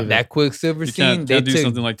 I Oh, yeah. believe it. That Quicksilver You scene, can't- they can't do took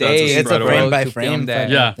something like that to days, It's a bro, frame by to frame film fucking that.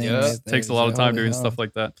 Yeah. thing Yeah. right there. Takes a lot of So, time holy doing hell. stuff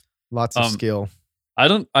like that. Lots of Um, skill.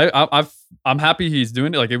 I'm happy he's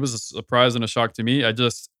doing it. Like, it was a surprise and a shock to me.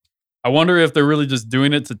 I wonder if they're really just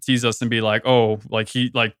doing it to tease us and be like, oh, like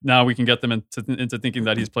now we can get them into thinking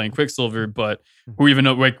that he's playing Quicksilver, but who even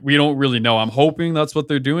know, like, we don't really know. I'm hoping that's what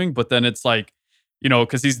they're doing, but then it's like, you know,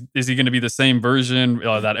 because is he going to be the same version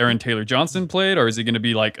that Aaron Taylor Johnson played, or is he going to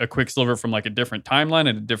be like a Quicksilver from like a different timeline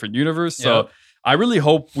and a different universe? So I really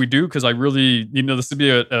hope we do, because I really, you know, this would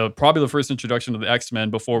be probably the first introduction of the X-Men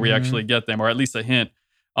before we actually get them, or at least a hint.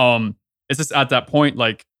 It's just at that point,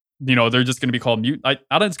 like, you know, they're just going to be called mutant.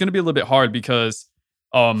 I don't, it's going to be a little bit hard because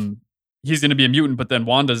he's going to be a mutant, but then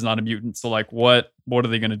Wanda's not a mutant. So like, what are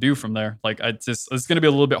they going to do from there? Like, it's going to be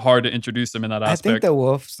a little bit hard to introduce them in that aspect. I think the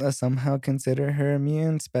Wolves somehow consider her a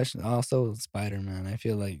mutant, especially also Spider-Man. I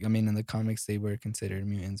feel like, I mean, in the comics, they were considered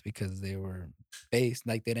mutants because they were based,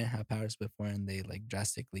 like they didn't have powers before and they like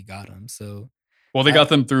drastically got them. So, well, they got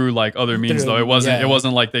them through like other means though. It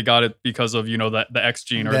wasn't like they got it because of, you know, the X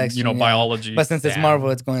gene or, you know, biology. But since it's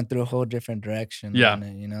Marvel, it's going through a whole different direction. Yeah.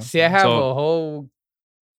 You know? See, I have a whole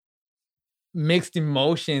mixed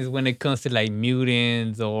emotions when it comes to like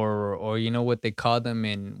mutants or you know what they call them,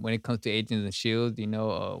 and when it comes to Agents and Shield, you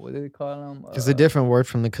know, what do they call them? There's a different word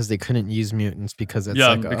from because they couldn't use mutants because it's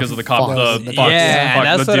because of the Fox. Fox.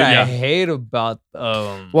 That's what I hate about.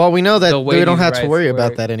 Well, we know that we don't have to worry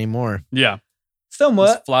about that anymore. Yeah, somewhat.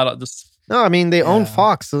 Just flat out, just. No, I mean they own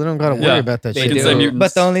Fox, so they don't got to worry about that shit.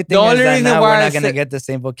 But the only thing is that now we're not gonna get the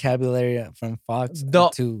same vocabulary from Fox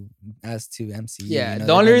to MCU. Yeah, you know,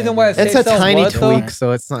 the only reason why it's a tiny tweak,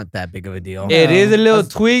 so it's not that big of a deal. It is a little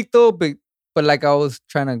tweak though, but like I was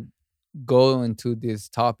trying to go into this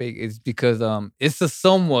topic is because it's a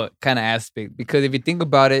somewhat kind of aspect, because if you think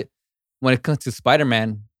about it, when it comes to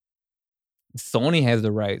Spider-Man, Sony has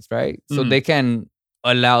the rights, right? So they can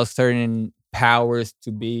allow certain powers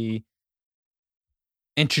to be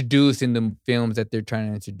introduced in the films that they're trying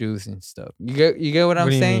to introduce and stuff. You get what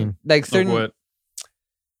I'm saying? Mean? Like certain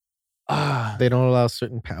they don't allow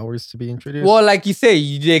certain powers to be introduced. Well, like you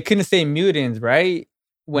say, they couldn't say mutants, right?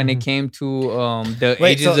 When it came to the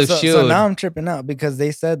Agents of Shield. So now I'm tripping out because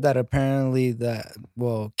they said that apparently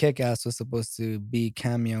Kick-Ass was supposed to be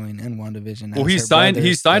cameoing in WandaVision. Well, he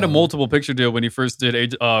signed a multiple picture deal when he first did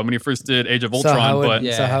Age of Ultron.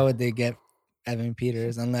 So how would they get Evan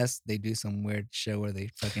Peters unless they do some weird show where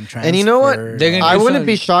they fucking transfer? And you know what? I wouldn't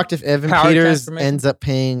be shocked if Evan Peters ends up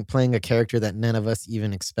playing a character that none of us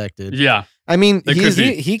even expected. Yeah. I mean,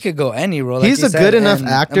 he could go any role. He's a good enough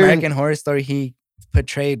actor. American Horror Story, he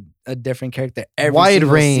portrayed a different character every wide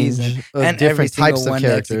range season, of and different types of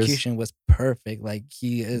characters. The execution was perfect. Like,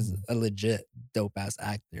 he is a legit dope ass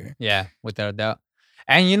actor. Yeah, without a doubt.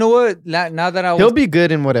 And you know what? Now that he'll be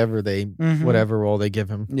good in whatever role they give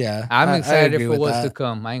him. Yeah, I'm excited for what's to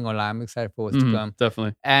come. I ain't gonna lie, I'm excited for what's to come.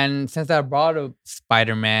 Definitely. And since I brought up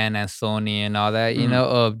Spider-Man and Sony and all that, you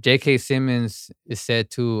know, J.K. Simmons is said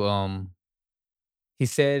to he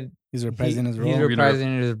said he's reprising his role. He's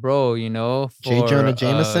reprising his role, you know, for J. Jonah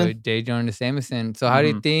Jameson. J. Jonah Jameson. So how do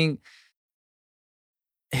you think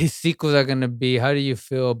his sequels are gonna be? How do you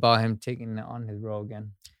feel about him taking on his role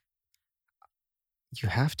again? You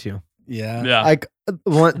have to. Yeah. Like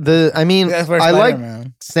I mean, I like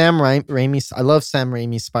Sam Raimi. I love Sam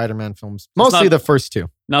Raimi's Spider-Man films. Mostly the first two.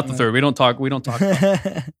 Not the third. We don't talk. We don't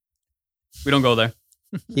go there.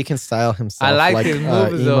 He can style himself. I like his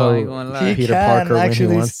movies though. I ain't gonna lie. Peter Parker when he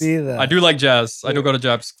wants. See that. I do like jazz. I do go to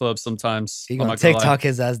jazz clubs sometimes. He gonna TikTok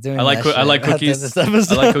his ass doing. I like cookies. I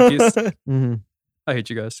like cookies. I hate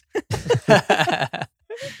you guys.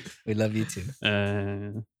 We love you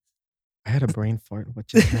too. I had a brain fart. What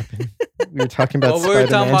just happened? We were talking about Spider-Man.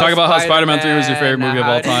 Talking about how Spider-Man 3 was your favorite movie of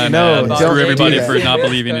all time. No, screw everybody for not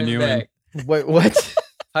believing in you. And what?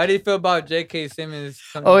 How do you feel about J.K. Simmons?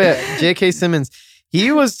 Oh yeah, J.K. Simmons.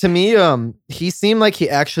 He was, to me, he seemed like he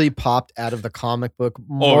actually popped out of the comic book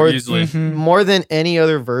easily. More than any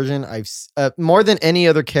other version more than any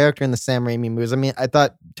other character in the Sam Raimi movies. I mean, I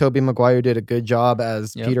thought Tobey Maguire did a good job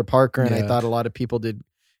as Peter Parker, and I thought a lot of people did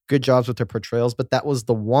good jobs with their portrayals, but that was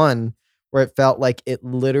the one where it felt like it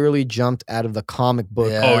literally jumped out of the comic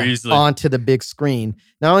book onto the big screen.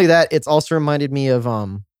 Not only that, it's also reminded me of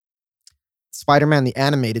Spider-Man the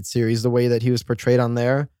Animated Series, the way that he was portrayed on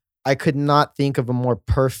there. I could not think of a more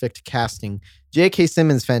perfect casting. J.K.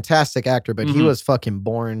 Simmons, fantastic actor, but he was fucking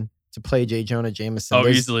born to play J. Jonah Jameson.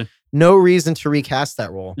 There's easily. No reason to recast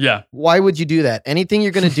that role. Yeah. Why would you do that? Anything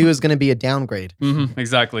you're going to do is going to be a downgrade.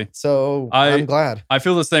 Exactly. So I'm glad. I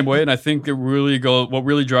feel the same way, and I think what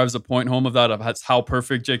really drives the point home of that, of how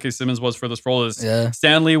perfect J.K. Simmons was for this role, is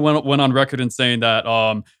Stan Lee went on record in saying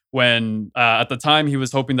that when at the time he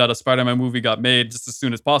was hoping that a Spider-Man movie got made just as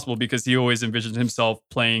soon as possible, because he always envisioned himself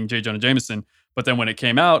playing J. Jonah Jameson. But then when it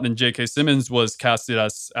came out and J.K. Simmons was casted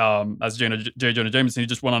as J. Jonah Jameson, he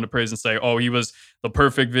just went on to praise and say, "Oh, he was the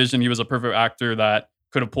perfect vision. He was a perfect actor that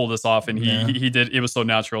could have pulled this off, and he did. It was so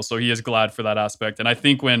natural, so he is glad for that aspect. And I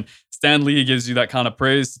think when Stan Lee gives you that kind of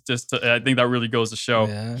praise, I think that really goes to show.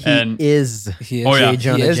 Yeah. And he is. Oh yeah, J.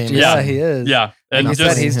 Jonah Jameson. Yeah, he is. Yeah, And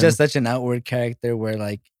and he's just such an outward character where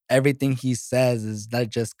like everything he says is not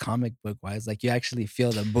just comic book wise. Like you actually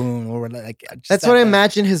feel the boom, or like that's what I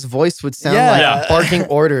imagine his voice would sound like, barking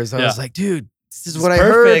orders. I was like, dude, this is what I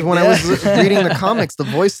heard when I was reading the comics. The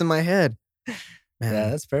voice in my head. Man. Yeah,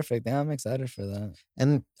 that's perfect. Yeah, I'm excited for that.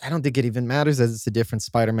 And I don't think it even matters as it's a different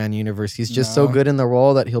Spider-Man universe. He's just so good in the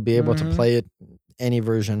role that he'll be able to play it any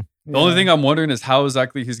version. The only thing I'm wondering is how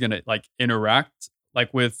exactly he's gonna like interact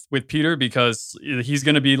like with Peter, because he's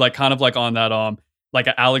gonna be like kind of like on that like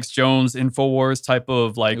an Alex Jones InfoWars type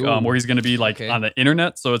of like where he's gonna be like on the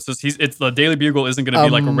internet. So it's just it's the Daily Bugle isn't gonna be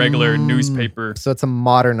like a regular newspaper. So it's a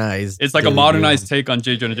modernized. It's like a modernized take on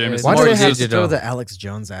J. Jonah Jameson. Why do they have to throw the Alex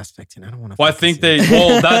Jones aspect in? I don't want to. Well, I think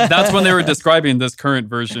that's when they were describing this current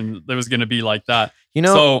version. That was gonna be like that. You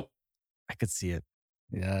know, so I could see it.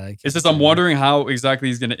 Yeah, it's just I'm wondering how exactly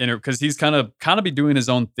he's going to enter, because he's kind of be doing his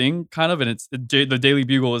own thing, kind of, and it's the Daily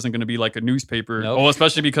Bugle isn't going to be like a newspaper. Nope. Well,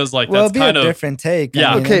 especially because like that's kind of a different take.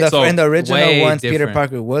 Yeah, I mean, in the original ones, Peter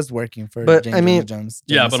Parker was working for James Jones.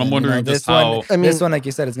 Yeah, but I'm wondering just how. This one, like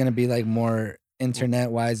you said, is going to be like more internet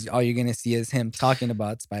wise. All you're going to see is him talking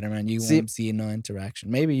about Spider-Man. You won't see no interaction.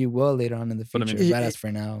 Maybe you will later on in the future, but as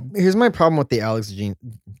for now, here's my problem with the Alex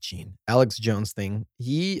Jones thing.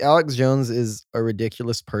 Alex Jones is a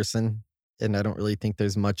ridiculous person, and I don't really think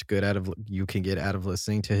there's much good you can get out of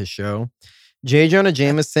listening to his show. J. Jonah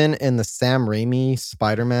Jameson in the Sam Raimi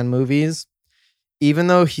Spider-Man movies, even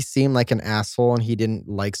though he seemed like an asshole and he didn't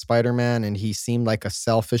like Spider-Man and he seemed like a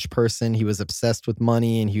selfish person, he was obsessed with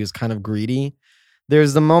money and he was kind of greedy.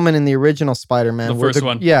 There's the moment in the original Spider-Man. The first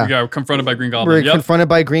one. Yeah. We got confronted by Green Goblin. We're confronted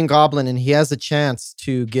by Green Goblin, and he has a chance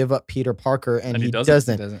to give up Peter Parker, and he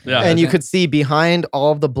doesn't. Yeah. And you could see behind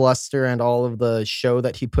all of the bluster and all of the show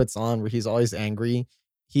that he puts on, where he's always angry,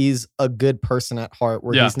 he's a good person at heart,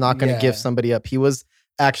 where he's not going to give somebody up. He was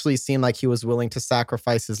actually seemed like he was willing to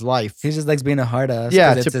sacrifice his life. He just likes being a hard ass.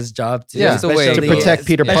 Yeah, it's his job to, to protect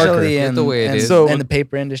Peter Parker. In the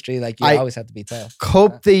paper industry, like you always have to be tough.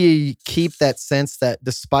 Hope they keep that sense that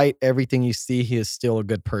despite everything you see, he is still a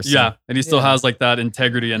good person. Yeah, and he still has like that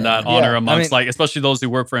integrity and that honor amongst like especially those who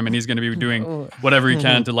work for him, and he's going to be doing whatever he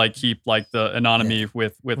can to like keep like the anonymity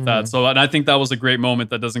with that. So, and I think that was a great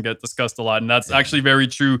moment that doesn't get discussed a lot, and that's actually very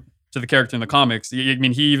true to the character in the comics. I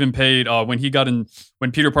mean, he even paid when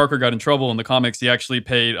Peter Parker got in trouble in the comics, he actually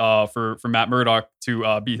paid for Matt Murdock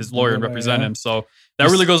to be his lawyer and represent him. So that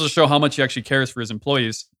really goes to show how much he actually cares for his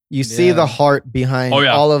employees. You see the heart behind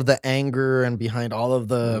all of the anger and behind all of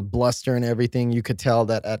the bluster and everything. You could tell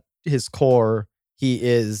that at his core, he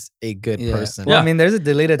is a good person. Well, I mean, there's a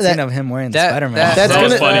deleted scene of him wearing the Spider-Man. That's funny.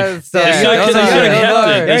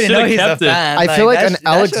 They should have kept it. I feel like an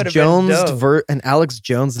Alex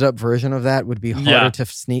Jonesed up version of that would be harder to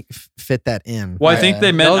fit that in. Well, I think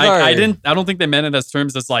they meant. I don't think they meant it as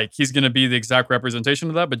terms as like he's going to be the exact representation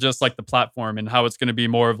of that, but just like the platform and how it's going to be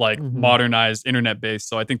more of like modernized internet based.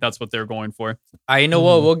 So I think that's what they're going for. You know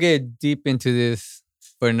what? We'll get deep into this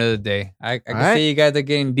for another day. I can see you guys are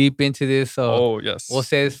getting deep into this, so we'll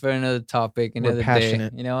say this for another topic, another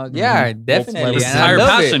day. You know, definitely. This is higher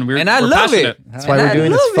passion. I love it. That's why we're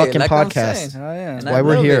doing this fucking podcast. That's why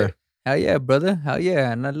we're here. Hell yeah, brother. Hell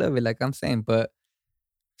yeah, and I love it. Like I'm saying, but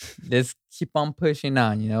let's keep on pushing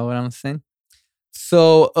on. You know what I'm saying?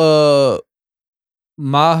 So,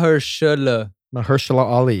 Mahershala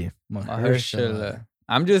Ali. Mahershala.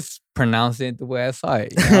 I'm just pronouncing it the way I saw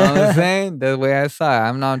it. You know what I'm saying? The way I saw it.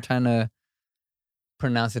 I'm not trying to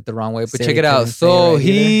pronounce it the wrong way, but check it out. So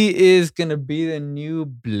he is gonna be the new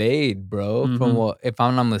Blade, bro. From what, if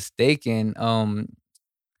I'm not mistaken,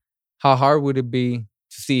 how hard would it be to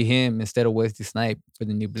see him instead of Wesley Snipes for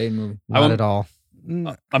the new Blade movie? Not at all.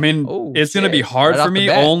 I mean, it's going to be hard for me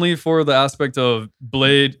only for the aspect of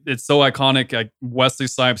Blade. It's so iconic. Like Wesley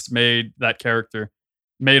Snipes made that character.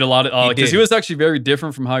 Made a lot of because he was actually very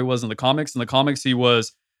different from how he was in the comics. In the comics, he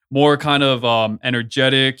was more kind of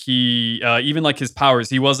energetic. He even like his powers,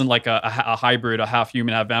 he wasn't like a hybrid, a half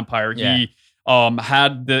human, half vampire. Yeah. He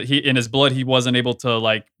had in his blood, he wasn't able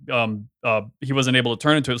to he wasn't able to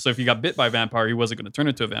turn into it. So if he got bit by a vampire, he wasn't going to turn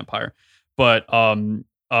into a vampire. But and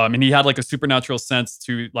he had like a supernatural sense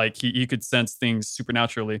to like he could sense things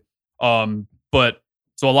supernaturally. But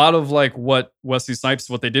so a lot of like what Wesley Snipes,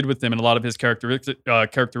 what they did with him and a lot of his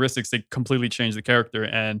characteristics, they completely changed the character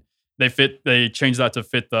and they changed that to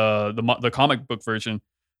fit the comic book version.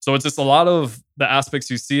 So it's just a lot of the aspects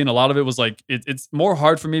you see, and a lot of it was like it's more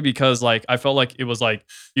hard for me because like I felt like it was like,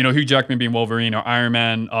 you know, Hugh Jackman being Wolverine or Iron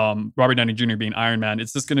Man, Robert Downey Jr. being Iron Man.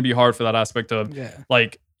 It's just going to be hard for that aspect of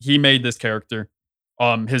like he made this character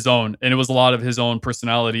his own, and it was a lot of his own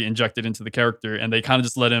personality injected into the character, and they kind of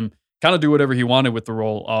just let him kind of do whatever he wanted with the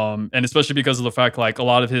role, and especially because of the fact like a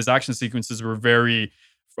lot of his action sequences were very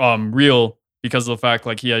real because of the fact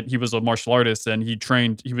like he was a martial artist and he's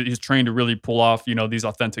trained to really pull off, you know, these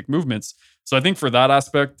authentic movements. So I think for that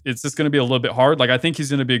aspect, it's just going to be a little bit hard. Like I think he's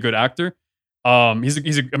going to be a good actor. He's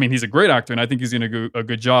a great actor, and I think he's going to do a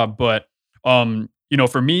good job. But you know,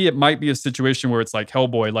 for me, it might be a situation where it's like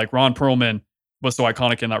Hellboy, like Ron Perlman was so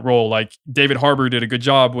iconic in that role. Like David Harbour did a good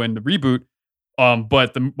job when the reboot.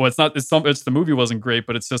 But it's the movie wasn't great,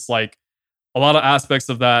 but it's just like a lot of aspects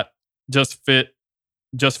of that just fit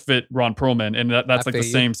Ron Perlman, and that's like the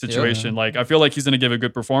same situation. Like I feel like he's going to give a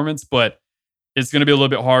good performance, but it's going to be a little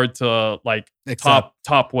bit hard to like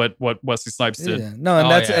top what Wesley Snipes did. Yeah. No,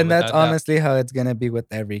 and that's honestly how it's going to be with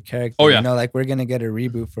every character. Oh, yeah. You know, like we're going to get a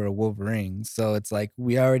reboot for a Wolverine. So it's like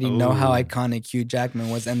we already know how iconic Hugh Jackman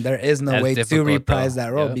was, and there is no way to reprise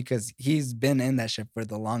that role because he's been in that shit for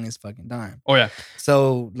the longest fucking time. Oh yeah.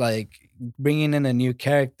 So like bringing in a new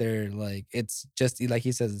character, like it's just like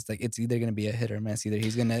he says, it's like it's either gonna be a hit or miss. Either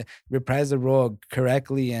he's gonna reprise the role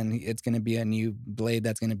correctly and it's gonna be a new Blade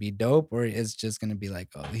that's gonna be dope, or it's just gonna be like,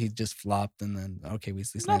 oh, he just flopped and then okay, we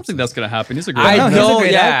see. I don't think that's gonna happen. He's a great actor. He's a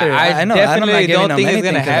great actor. I know. Definitely don't think it's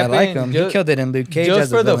gonna happen. I like him. He killed it in Luke Cage just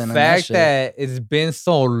as a for the villain fact that it's been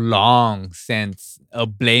so long since a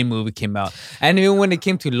Blade movie came out, and even when it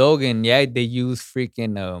came to Logan, they used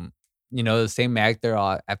freaking you know, the same actor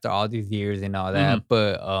after all these years and all that.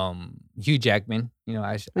 But Hugh Jackman, you know,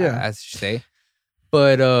 I should say.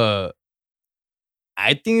 But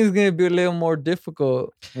I think it's gonna be a little more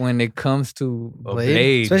difficult when it comes to a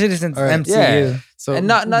Blade. Especially since MCU. Yeah. So and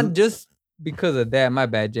not just because of that, my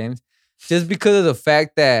bad, James. Just because of the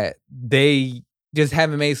fact that they just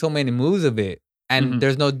haven't made so many moves of it. And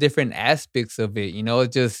there's no different aspects of it. You know,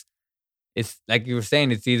 it's like you were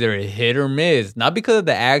saying, it's either a hit or miss. Not because of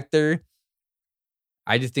the actor.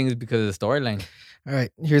 I just think it's because of the storyline. All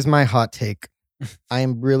right, here's my hot take. I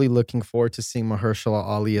am really looking forward to seeing Mahershala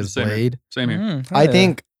Ali as Blade. Same here. I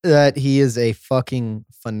think that he is a fucking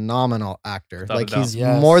phenomenal actor. Without like he's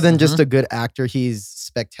more than just a good actor. He's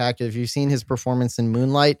spectacular. If you've seen his performance in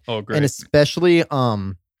Moonlight, great. And especially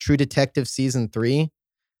True Detective season 3,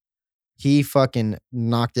 he fucking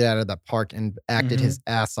knocked it out of the park and acted his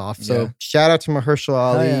ass off. So shout out to Mahershala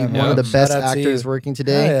Ali, one of the best actors working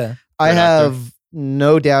today. I have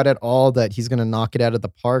no doubt at all that he's gonna knock it out of the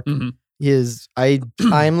park.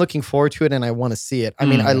 I'm looking forward to it and I want to see it. I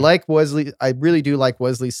mean, I like Wesley. I really do like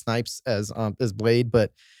Wesley Snipes as Blade,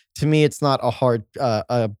 but to me, it's not a hard switch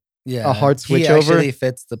over. He actually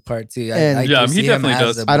fits the part too. He definitely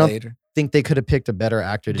does. I don't think they could have picked a better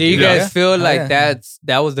actor to do you guys feel like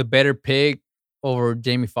that was the better pick over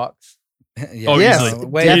Jamie Foxx? Yes,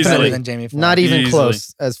 way better than Jamie Foxx. Not even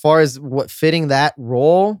close. As far as what fitting that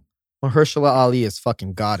role, Mahershala Ali has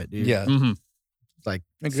fucking got it, dude. Yeah. Like,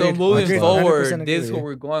 so moving forward, this is what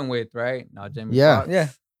we're going with, right? Now, Jamie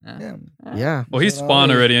Foxx. Yeah. Well, he's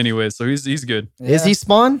Spawn already anyway, so he's good. Is he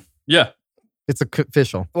Spawn? Yeah. It's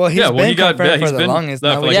official. Well, he's been confirmed for the longest.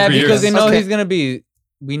 For like 3 because years. they know he's gonna be.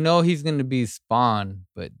 We know he's gonna be Spawn,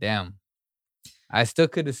 but damn, I still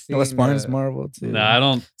could have seen. Spawn is Marvel too. Nah, I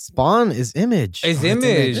don't. Spawn is Image. It's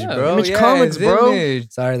Image, bro. Image Comics, bro.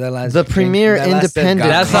 Image. Sorry, the premier independent.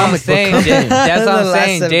 That's what I'm saying. That's what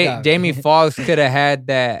I'm saying. Jamie Foxx could have had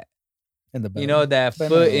that. In the you know, that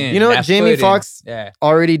foot in. You know what? Jamie Foxx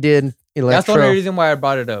already did Electro. That's the only reason why I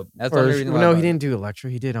brought it up. That's the only reason why. No, he didn't do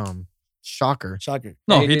Electro. He did Shocker.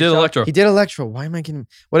 No, he did Electro. He did Electro. Why am I getting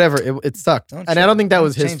whatever? It sucked, and I don't think that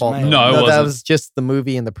was his fault. No, it wasn't. That was just the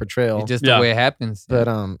movie and the portrayal. It's just the way it happens. But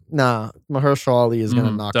nah, Mahershala Ali is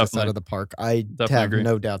gonna knock this out of the park. I have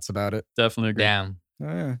no doubts about it. Definitely agree. Damn,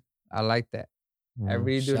 I like that. I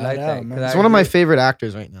really do like that. He's one of my favorite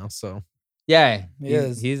actors right now. So yeah,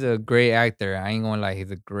 he's a great actor. I ain't gonna lie,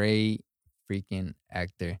 he's a great freaking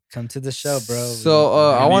actor. Come to the show, bro.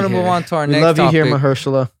 So I want to move on to our next topic. We love you here, topic.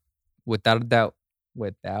 Mahershala. Without a doubt.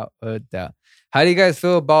 How do you guys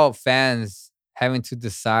feel about fans having to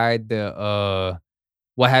decide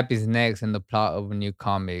what happens next in the plot of a new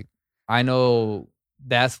comic? I know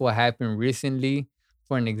that's what happened recently.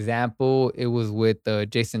 For an example, it was with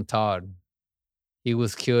Jason Todd. He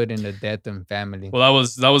was killed in the Death and Family. Well,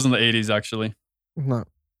 that was in the 80s, actually. No.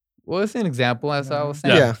 Well, it's an example. That's what I was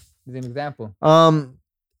saying. Yeah. It's an example.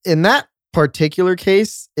 In that particular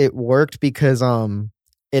case, it worked because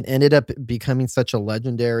it ended up becoming such a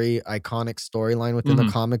legendary, iconic storyline within the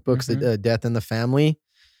comic books, Death in the Family.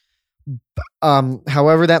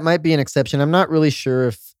 However, that might be an exception. I'm not really sure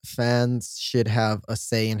if fans should have a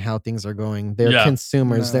say in how things are going. They're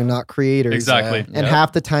consumers. They're not creators. Exactly. And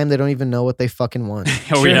half the time they don't even know what they fucking want.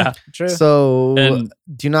 Oh, yeah. True. So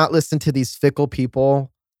do not listen to these fickle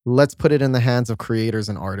people. Let's put it in the hands of creators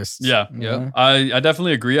and artists. Yeah. I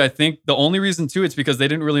definitely agree. I think the only reason too, it's because they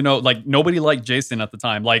didn't really know, like nobody liked Jason at the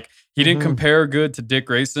time. Like he didn't compare good to Dick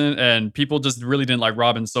Grayson, and people just really didn't like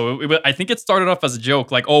Robin. So I think it started off as a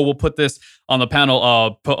joke, like, oh, we'll put this on the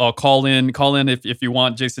panel, call in if you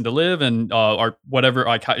want Jason to live, and or whatever,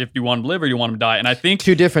 like if you want him to live or you want him to die. And I think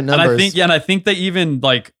 2 different numbers. And I think they even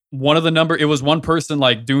like one of the number, it was one person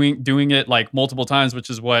like doing it like multiple times, which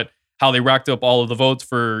is how they racked up all of the votes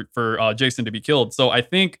for Jason to be killed. So I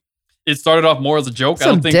think it started off more as a joke.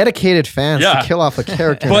 Some dedicated fans to kill off a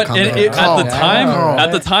character. But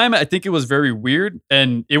at the time, I think it was very weird,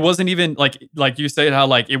 and it wasn't even like you said how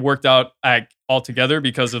like it worked out altogether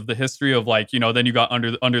because of the history of like, you know, then you got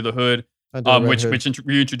under the hood, which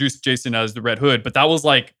reintroduced Jason as the Red Hood, but that was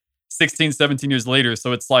like 16, 17 years later.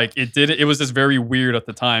 So it's like it was just very weird at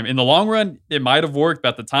the time. In the long run, it might have worked, but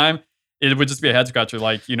at the time, it would just be a head scratcher.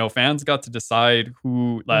 Like, you know, fans got to decide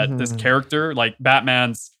who this character, like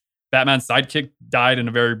Batman's sidekick, died in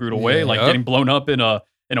a very brutal way, like getting blown up in a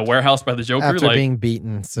warehouse by the Joker, after like being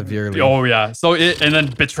beaten severely. Oh yeah. So and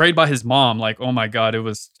then betrayed by his mom. Like, oh my God, that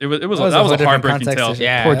was a heartbreaking tale.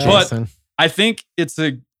 Yeah, poor Jason. But I think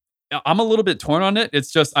I'm a little bit torn on it.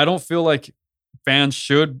 It's just I don't feel like fans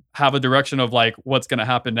should have a direction of like what's going to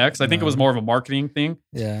happen next. I think it was more of a marketing thing.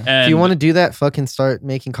 Yeah. And if you want to do that, fucking start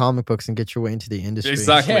making comic books and get your way into the industry.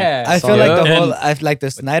 Exactly. Yeah. I feel like I feel like the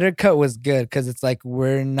Snyder cut was good because it's like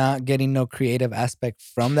we're not getting no creative aspect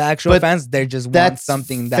from the actual fans. They just want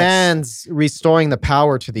something that's fans restoring the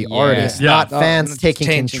power to the artist, not fans taking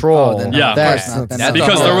control. That's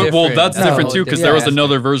because that's different too, because there was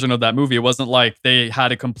another version of that movie. It wasn't like they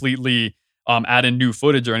had it completely add in new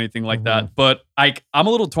footage or anything like that. But I'm a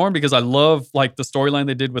little torn because I love like the storyline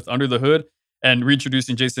they did with Under the Hood and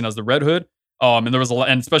reintroducing Jason as the Red Hood. And there was a lot,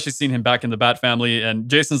 and especially seeing him back in the Bat family. And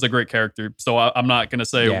Jason's a great character, so I'm not gonna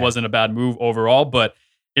say it wasn't a bad move overall, but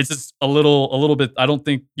it's just a little bit. I don't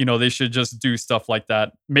think, you know, they should just do stuff like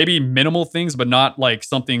that. Maybe minimal things, but not like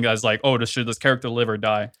something as like, oh, should this character live or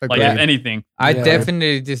die? Agreed. Like if anything. I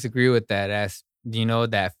definitely disagree with that. As you know,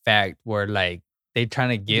 that fact where like they trying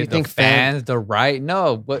to give the fans the right.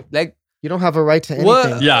 No, but like you don't have a right to anything.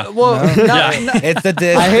 Well, it's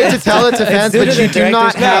the. I hate to tell it to fans, but you do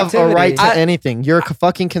not have a right to anything. You're a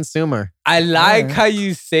fucking consumer. I like how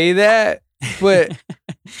you say that, but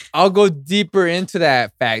I'll go deeper into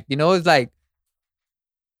that fact. You know, it's like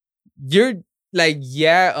you're like,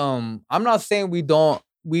 I'm not saying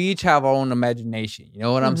we each have our own imagination. You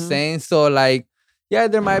know what I'm saying? So like, yeah,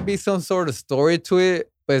 there might be some sort of story to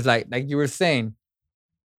it, but it's like you were saying,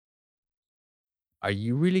 are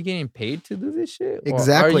you really getting paid to do this shit?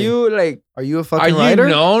 Exactly. Or are you a fucking writer? Are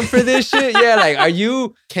you known for this shit? Yeah, like, are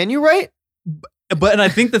you? Can you write? But and I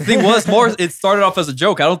think the thing was more, it started off as a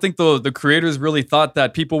joke. I don't think the creators really thought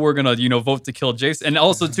that people were gonna, you know, vote to kill Jason. And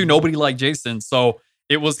also too, nobody liked Jason. So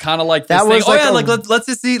it was kind of like that this was thing. like let's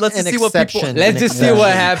just see what people let's just see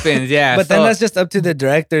what happens. Yeah. But then that's just up to the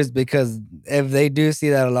directors, because if they do see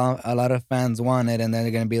that a lot of fans want it, and then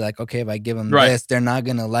they're gonna be like, okay, if I give them this, they're not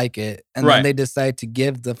gonna like it, and then they decide to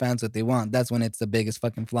give the fans what they want. That's when it's the biggest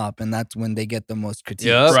fucking flop, and that's when they get the most critiques.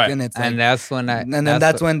 Yep. Right. And it's like, and that's when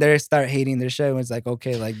that's when they start hating their show. It's like,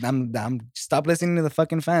 okay, like I'm stop listening to the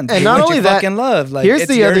fucking fans. And not only that, fucking love. Like, here's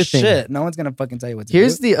it's the other your thing. shit. No one's gonna fucking tell you what to do.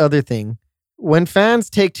 Here's the other thing. When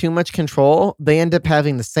fans take too much control, they end up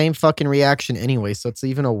having the same fucking reaction anyway. So it's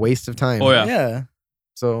even a waste of time. Oh yeah. Yeah.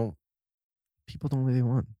 So people don't really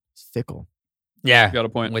want. It's fickle. Yeah. You got a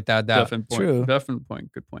point. Without doubt. Definite point. True. Definite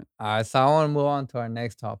point. Good point. All right, so I want to move on to our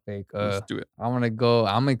next topic. Let's do it.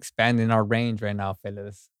 I'm expanding our range right now,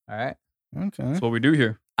 fellas. All right. Okay. That's what we do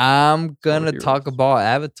here. I'm gonna Superheroes. talk about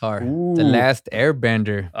Avatar, The Last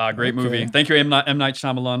Airbender. Great movie. Thank you, M. Night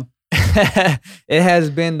Shyamalan. It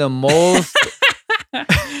has been the most.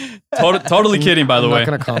 Totally kidding, by the way. I'm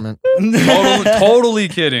not gonna comment. Totally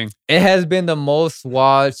kidding. It has been the most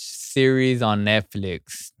watched series on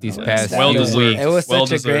Netflix these past few well-deserved. weeks. It was such a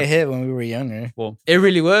Well-deserved. great hit when we were younger. Well, It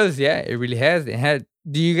really was. Yeah, it really has. It had.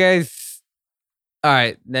 Do you guys? All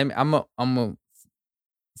right. I'm gonna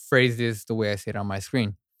phrase this the way I see it on my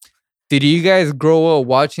screen. Did you guys grow up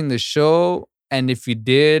watching the show? And if you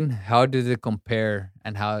did, how does it compare?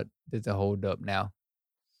 And how does it hold up now?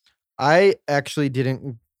 I actually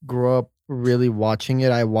didn't grow up really watching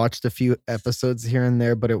it. I watched a few episodes here and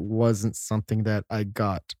there, but it wasn't something that I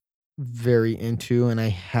got very into, and I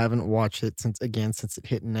haven't watched it since it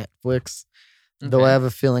hit Netflix. Though I have a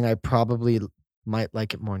feeling I probably might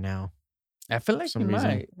like it more now. I feel like you some reason.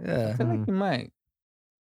 might. Yeah. I feel like you might.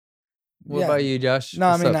 What Yeah. about you, Josh? No,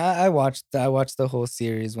 I What's mean, up? I watched the whole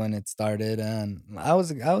series when it started, and I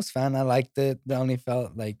was fan. I liked it. I only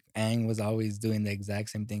felt like Aang was always doing the exact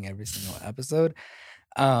same thing every single episode.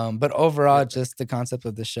 But overall, just the concept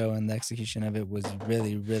of the show and the execution of it was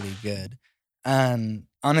really, really good. And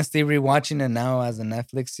honestly, rewatching it now as a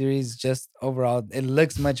Netflix series, just overall, it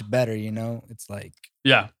looks much better. You know, it's like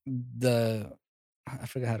Yeah. I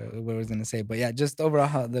forgot what I was gonna say, but yeah, just overall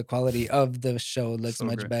how the quality of the show looks So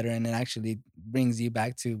much great. better, and it actually brings you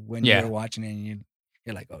back to when Yeah. you're watching it, and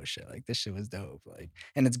you're like, oh shit, like this shit was dope, like,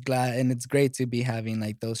 and it's great to be having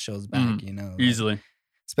like those shows back, you know, like, Easily.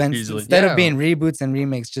 Easily. instead Yeah. of being reboots and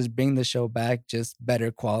remakes, just bring the show back, just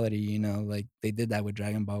better quality, you know, like they did that with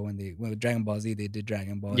Dragon Ball with Dragon Ball Z, they did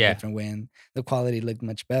Dragon Ball a different way, and the quality looked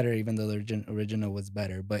much better, even though the original was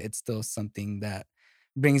better, but it's still something that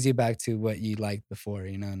brings you back to what you liked before,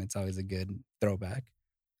 you know, and it's always a good throwback.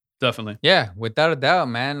 Definitely. Yeah, without a doubt,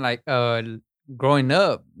 man. Like growing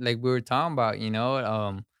up, like we were talking about,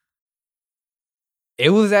 it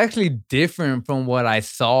was actually different from what I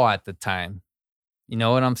saw at the time. You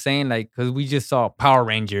know what I'm saying? Like, because we just saw Power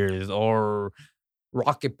Rangers or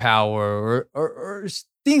Rocket Power or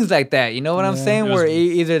things like that. You know what I'm Yeah. saying? It was- Where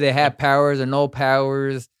either they had powers or no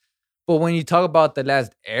powers. But when you talk about The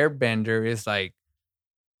Last Airbender, it's like,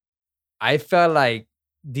 I felt like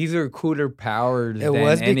these are cooler powers It than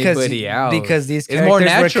was anybody else. because these It's more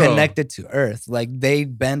characters were natural. connected to Earth. Like they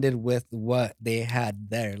bended with what they had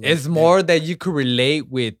there. Like, It's more that you could relate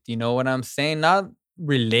with, you know what I'm saying? Not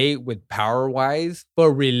relate with power wise,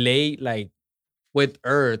 but relate like with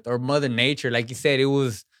Earth or Mother Nature. Like you said, it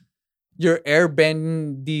was you're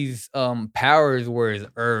airbending these powers where it's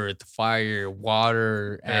earth, fire,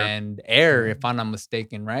 water, Air. and air, if I'm not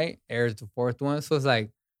mistaken, right? Air is the fourth one. So it's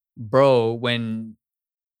like, bro, when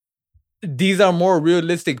these are more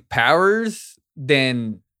realistic powers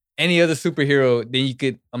than any other superhero than you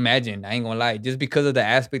could imagine. I ain't gonna lie, just because of the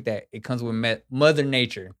aspect that it comes with Mother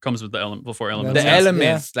Nature. Comes with the element before The elements. The Elements,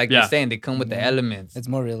 elements, like Yeah. you're saying, they come with the Yeah. elements. it's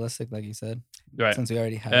more realistic, like you said, Right. since we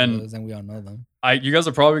already have And- those and we all know them. You guys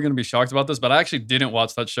are probably going to be shocked about this, but I actually didn't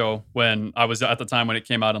watch that show when I was at the time when it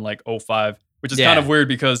came out in like 2005, which is kind of Yeah. weird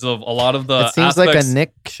because of a lot of the It seems aspects. like a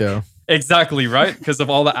Nick show. Exactly, right? Because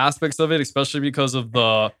of all the aspects of it, especially because of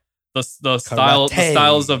the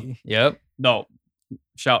styles of Karate. Yep. no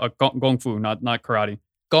gong fu, not karate.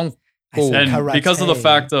 Gong I said And karate. because of the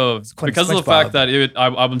fact of It's quite because of the SpongeBob. fact that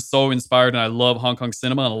I'm so inspired and I love Hong Kong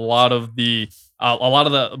cinema, and a lot of the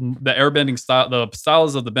airbending style, the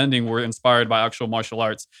styles of the bending were inspired by actual martial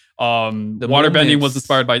arts. Waterbending was movements.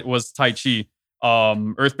 inspired by Tai Chi.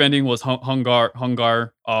 Earthbending was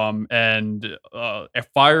Hungar. And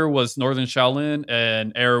fire was Northern Shaolin,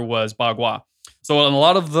 and air was Bagua. So in a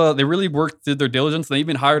lot of they really did their diligence. They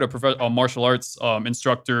even hired a martial arts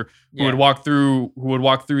instructor who would walk through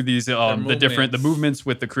these the movements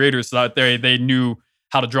with the creators, so that they knew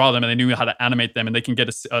how to draw them and they knew how to animate them, and they can get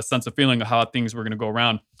a sense of feeling of how things were going to go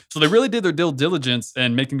around. So they really did their due diligence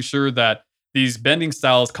in making sure that these bending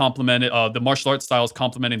styles complemented the martial arts styles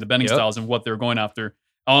complementing the bending styles and what they're going after.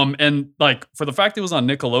 And like for the fact it was on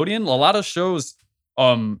Nickelodeon, a lot of shows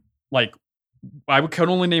like I could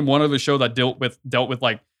only name one other show that dealt with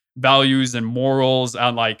like values and morals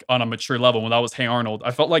and like on a mature level, when that was Hey Arnold.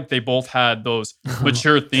 I felt like they both had those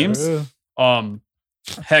mature themes. True.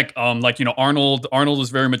 Like, you know, Arnold was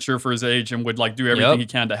very mature for his age and would like do everything he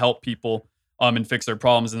can to help people and fix their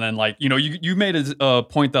problems. And then like, you know, you made a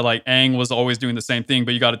point that like Aang was always doing the same thing,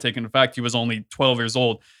 but you got to take into fact he was only 12 years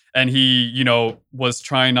old, and he, you know, was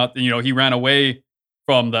trying not, you know, he ran away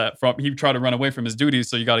he tried to run away from his duties.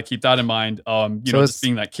 So you got to keep that in mind. Just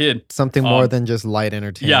being that kid, Something more than just light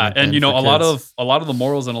entertainment. yeah. And you know, for a kids. lot of the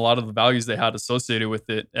morals and a lot of the values they had associated with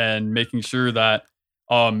it, and making sure that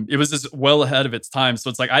it was just well ahead of its time. So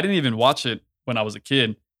it's like, I didn't even watch it when I was a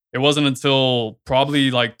kid. It wasn't until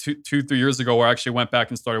probably like 2-3 years ago where I actually went back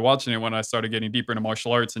and started watching it, when I started getting deeper into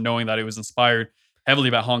martial arts and knowing that it was inspired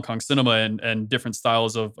heavily by Hong Kong cinema and different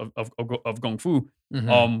styles of Kung Fu.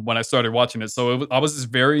 Mhm. When I started watching it. So I was just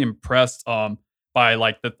very impressed by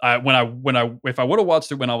like if I would have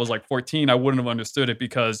watched it when I was like 14, I wouldn't have understood it,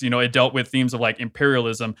 because, you know, it dealt with themes of like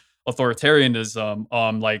imperialism, authoritarianism,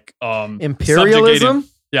 Imperialism?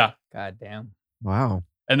 Yeah. God damn. Wow.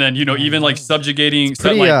 And then, even like subjugating,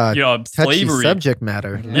 Pretty touchy slavery. subject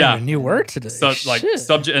matter. Yeah. New word today.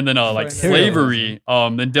 Subject, and then like slavery.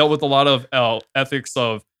 Then dealt with a lot of ethics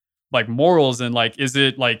of like morals, and like, is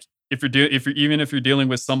it like if you're dealing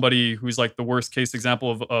with somebody who's like the worst case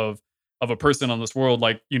example of a person on this world,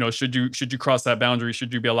 like, should you cross that boundary?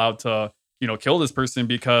 Should you be allowed to kill this person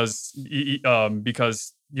because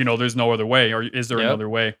there's no other way, or is there another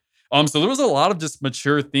way? So there was a lot of just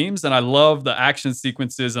mature themes, and I love the action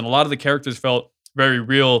sequences, and a lot of the characters felt very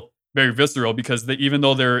real, very visceral, because even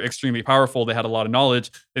though they're extremely powerful, they had a lot of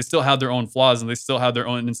knowledge, they still had their own flaws and they still had their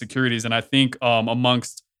own insecurities. And I think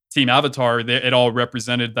amongst Team Avatar, it all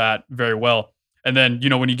represented that very well. And then,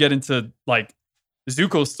 when you get into like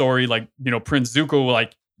Zuko's story, like, Prince Zuko,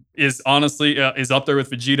 like, is honestly is up there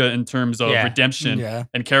with Vegeta in terms of redemption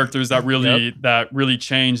and characters that really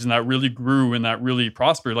changed and that really grew and that really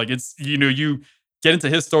prospered. Like, it's, you get into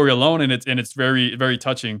his story alone, and it's very, very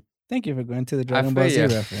touching. Thank you for going to the Dragon Ball Z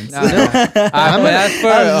reference.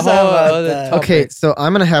 Okay, so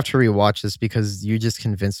I'm gonna have to rewatch this because you just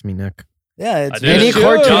convinced me, Nick. Yeah, it's any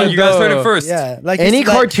cartoon. John, you guys heard it first. Yeah, like any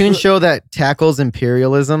cartoon show that tackles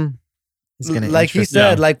imperialism. Like he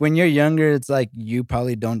said, like when you're younger, it's like you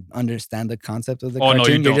probably don't understand the concept of the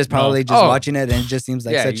cartoon. You're just probably just watching it, and it just seems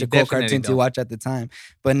like such a cool cartoon to watch at the time.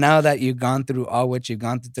 But now that you've gone through all what you've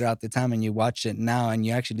gone through throughout the time, and you watch it now, and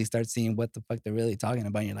you actually start seeing what the fuck they're really talking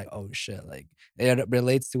about, and you're like, oh shit, like it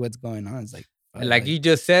relates to what's going on. It's like you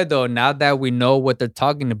just said though, now that we know what they're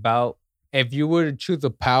talking about, if you were to choose a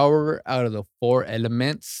power out of the 4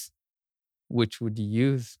 elements, which would you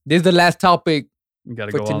use? This is the last topic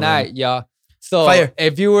for tonight, y'all. So fire.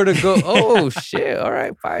 If you were to go, oh shit, all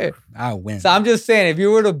right, fire. I'll win. So I'm just saying, if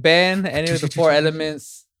you were to ban any of the 4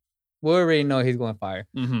 elements, we already know he's going fire.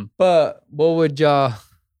 Mm-hmm. But what would y'all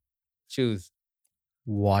choose?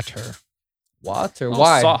 Water. Why?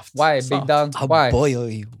 Soft. Why, soft. Big dog? I'll Why? boil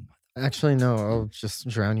you. Actually, no. I'll just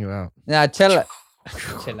drown you out. Nah, chill.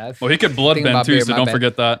 Well, he could blood bend too, so don't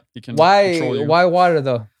forget that. He can control you. Why water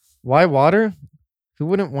though? Why water? Who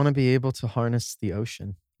wouldn't want to be able to harness the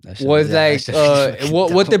ocean? Was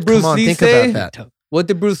what did Bruce Lee say? What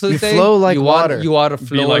did Bruce Lee say? You flow like water. You ought to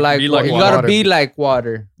flow like water. You gotta be like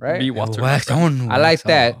water, right? Be water. I like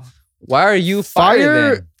that. Why are you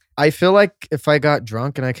fire then? I feel like if I got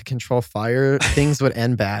drunk and I could control fire, things would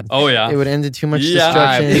end bad. Oh yeah, it would end in too much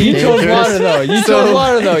destruction. You chose water though. You chose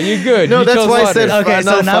water though. You good. No, that's why I said. Okay,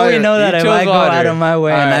 so now we know that if I go out of my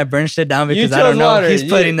way and I burn shit down because I don't know he's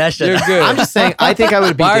putting that shit. You're good. I'm just saying. I think I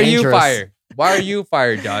would be dangerous. Why are you fire? Why are you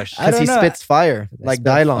fire, Josh? Because he spits fire like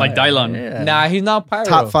Dylon. Like Dylon. Yeah. Nah, he's not pyro.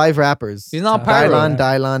 Top 5 rappers. He's not pyro.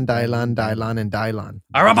 Dylon, and Dylon.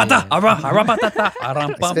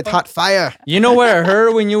 I spit hot fire. You know what I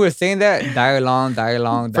heard when you were saying that?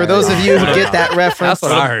 Dylon. For those of you who get that reference. That's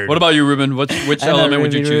what I heard. What about you, Ruben? Which element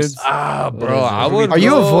would you choose? Bro, I would. Are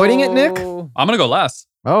you avoiding it, Nick? I'm gonna go last.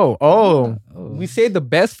 Oh. We saved the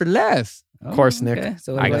best for last. Of course, Nick. Okay.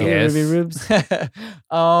 So I guess. I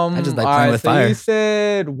just like playing with fire. You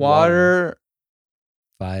said water.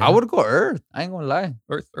 Fire. I would go earth. I ain't gonna lie.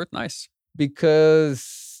 Earth, nice.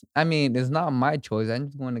 Because I mean, it's not my choice. I'm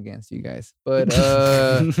just going against you guys. But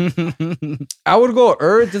I would go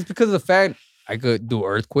earth just because of the fact I could do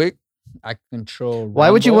earthquake. I control. Why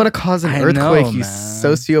would you want to cause an earthquake, you man.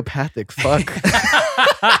 sociopathic fuck?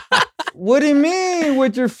 What do you mean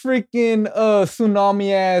with your freaking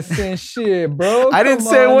tsunami ass and shit, bro? I didn't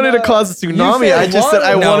say I wanted to cause a tsunami. I just said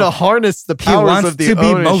I want to harness the powers of the ocean. He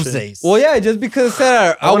wants to be Moses. Well, yeah, just because I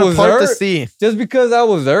said I was part Earth, the sea. Just because I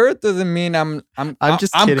was Earth doesn't mean I'm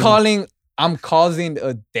just kidding. I'm causing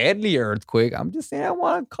a deadly earthquake. I'm just saying I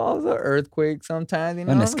want to cause an earthquake sometimes. You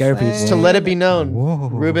know, to scare people. To let it be known, Whoa.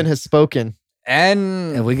 Ruben has spoken.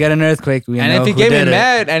 And if we get an earthquake, we know if you who get did me it.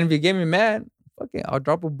 mad, fucking, I'll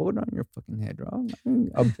drop a boulder on your fucking head, bro.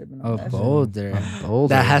 A boulder.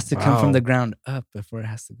 Boulder. That has to come from the ground up before it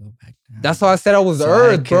has to go back down. That's why I said I was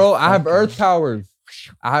Earth, bro. I have Earth powers.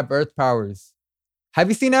 Have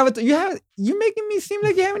you seen Avatar? You making me seem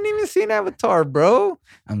like you haven't even seen Avatar, bro.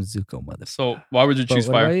 I'm Zuko, mother. So why would you choose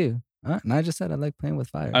what fire? about you? No, I just said I like playing with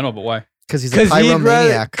fire. I know, but why? Because he's a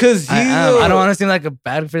pyromaniac. Because I don't want to seem like a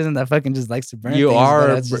bad person that fucking just likes to burn you things.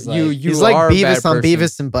 Are. He's like Beavis on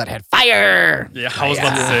Beavis and Butthead. Fire! Yeah, I was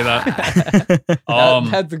about to say that.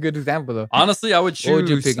 That's a good example, though. Honestly, I would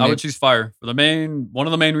choose. Pick, I would choose fire. For one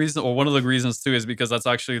of the main reasons, or one of the reasons too, is because that's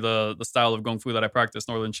actually the style of kung fu that I practice,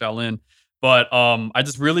 Northern Shaolin. But I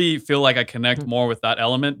just really feel like I connect more with that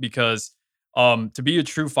element because to be a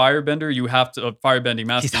true firebender, you have to a firebending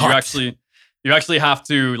master. You actually have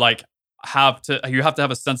to have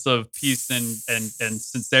a sense of peace and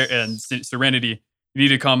serenity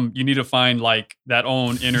you need to find like that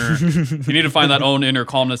own inner, you need to find that own inner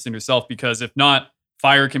calmness in yourself, because if not,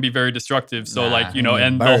 fire can be very destructive. So like, you know,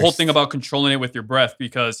 and the whole thing about controlling it with your breath,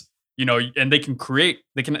 because, you know, and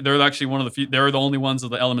they're actually one of the few, they're the only ones of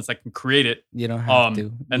the elements that can create it. You don't have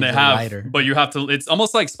to. And they have, but you have to, it's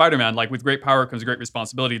almost like Spider-Man, like with great power comes great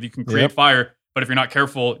responsibility. You can create fire, but if you're not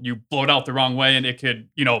careful, you blow it out the wrong way and it could,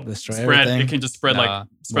 you know, destroy spread. everything. It can just spread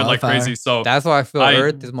like crazy. So that's why I feel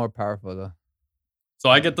Earth is more powerful though. So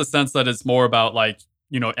I get the sense that it's more about like,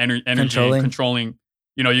 you know, energy controlling,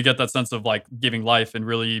 you know, you get that sense of like giving life and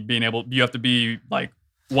really being able, you have to be like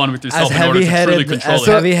one with yourself in order to truly control it. As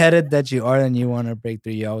heavy-headed that you are and you want to break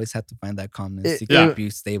through, you always have to find that calmness to keep you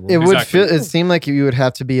stable. It seemed like you would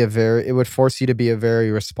have to be it would force you to be a very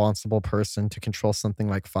responsible person to control something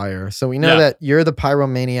like fire. So we know that you're the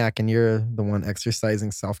pyromaniac and you're the one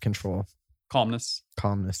exercising self-control. Calmness.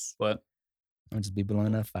 But I'll just be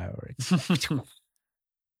blowing up fireworks.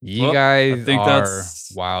 You guys are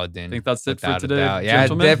wild. I think that's it for today. Yeah,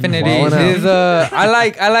 definitely. I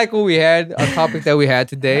like what we had, a topic that we had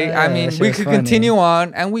today. I mean, we could continue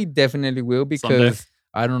on, and we definitely will, because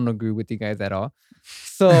I don't agree with you guys at all.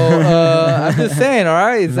 So I'm just saying, all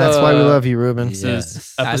right. So, that's why we love you, Ruben. This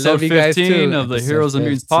is episode 15 of the Heroes and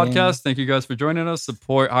Mutants podcast. Thank you guys for joining us.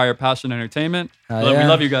 Support Higher Passion Entertainment. We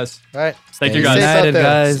love you guys. All right. Thank you guys. United,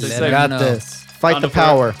 guys. Got this. Fight the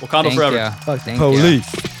power. Wakanda forever. Fuck the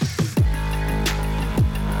police.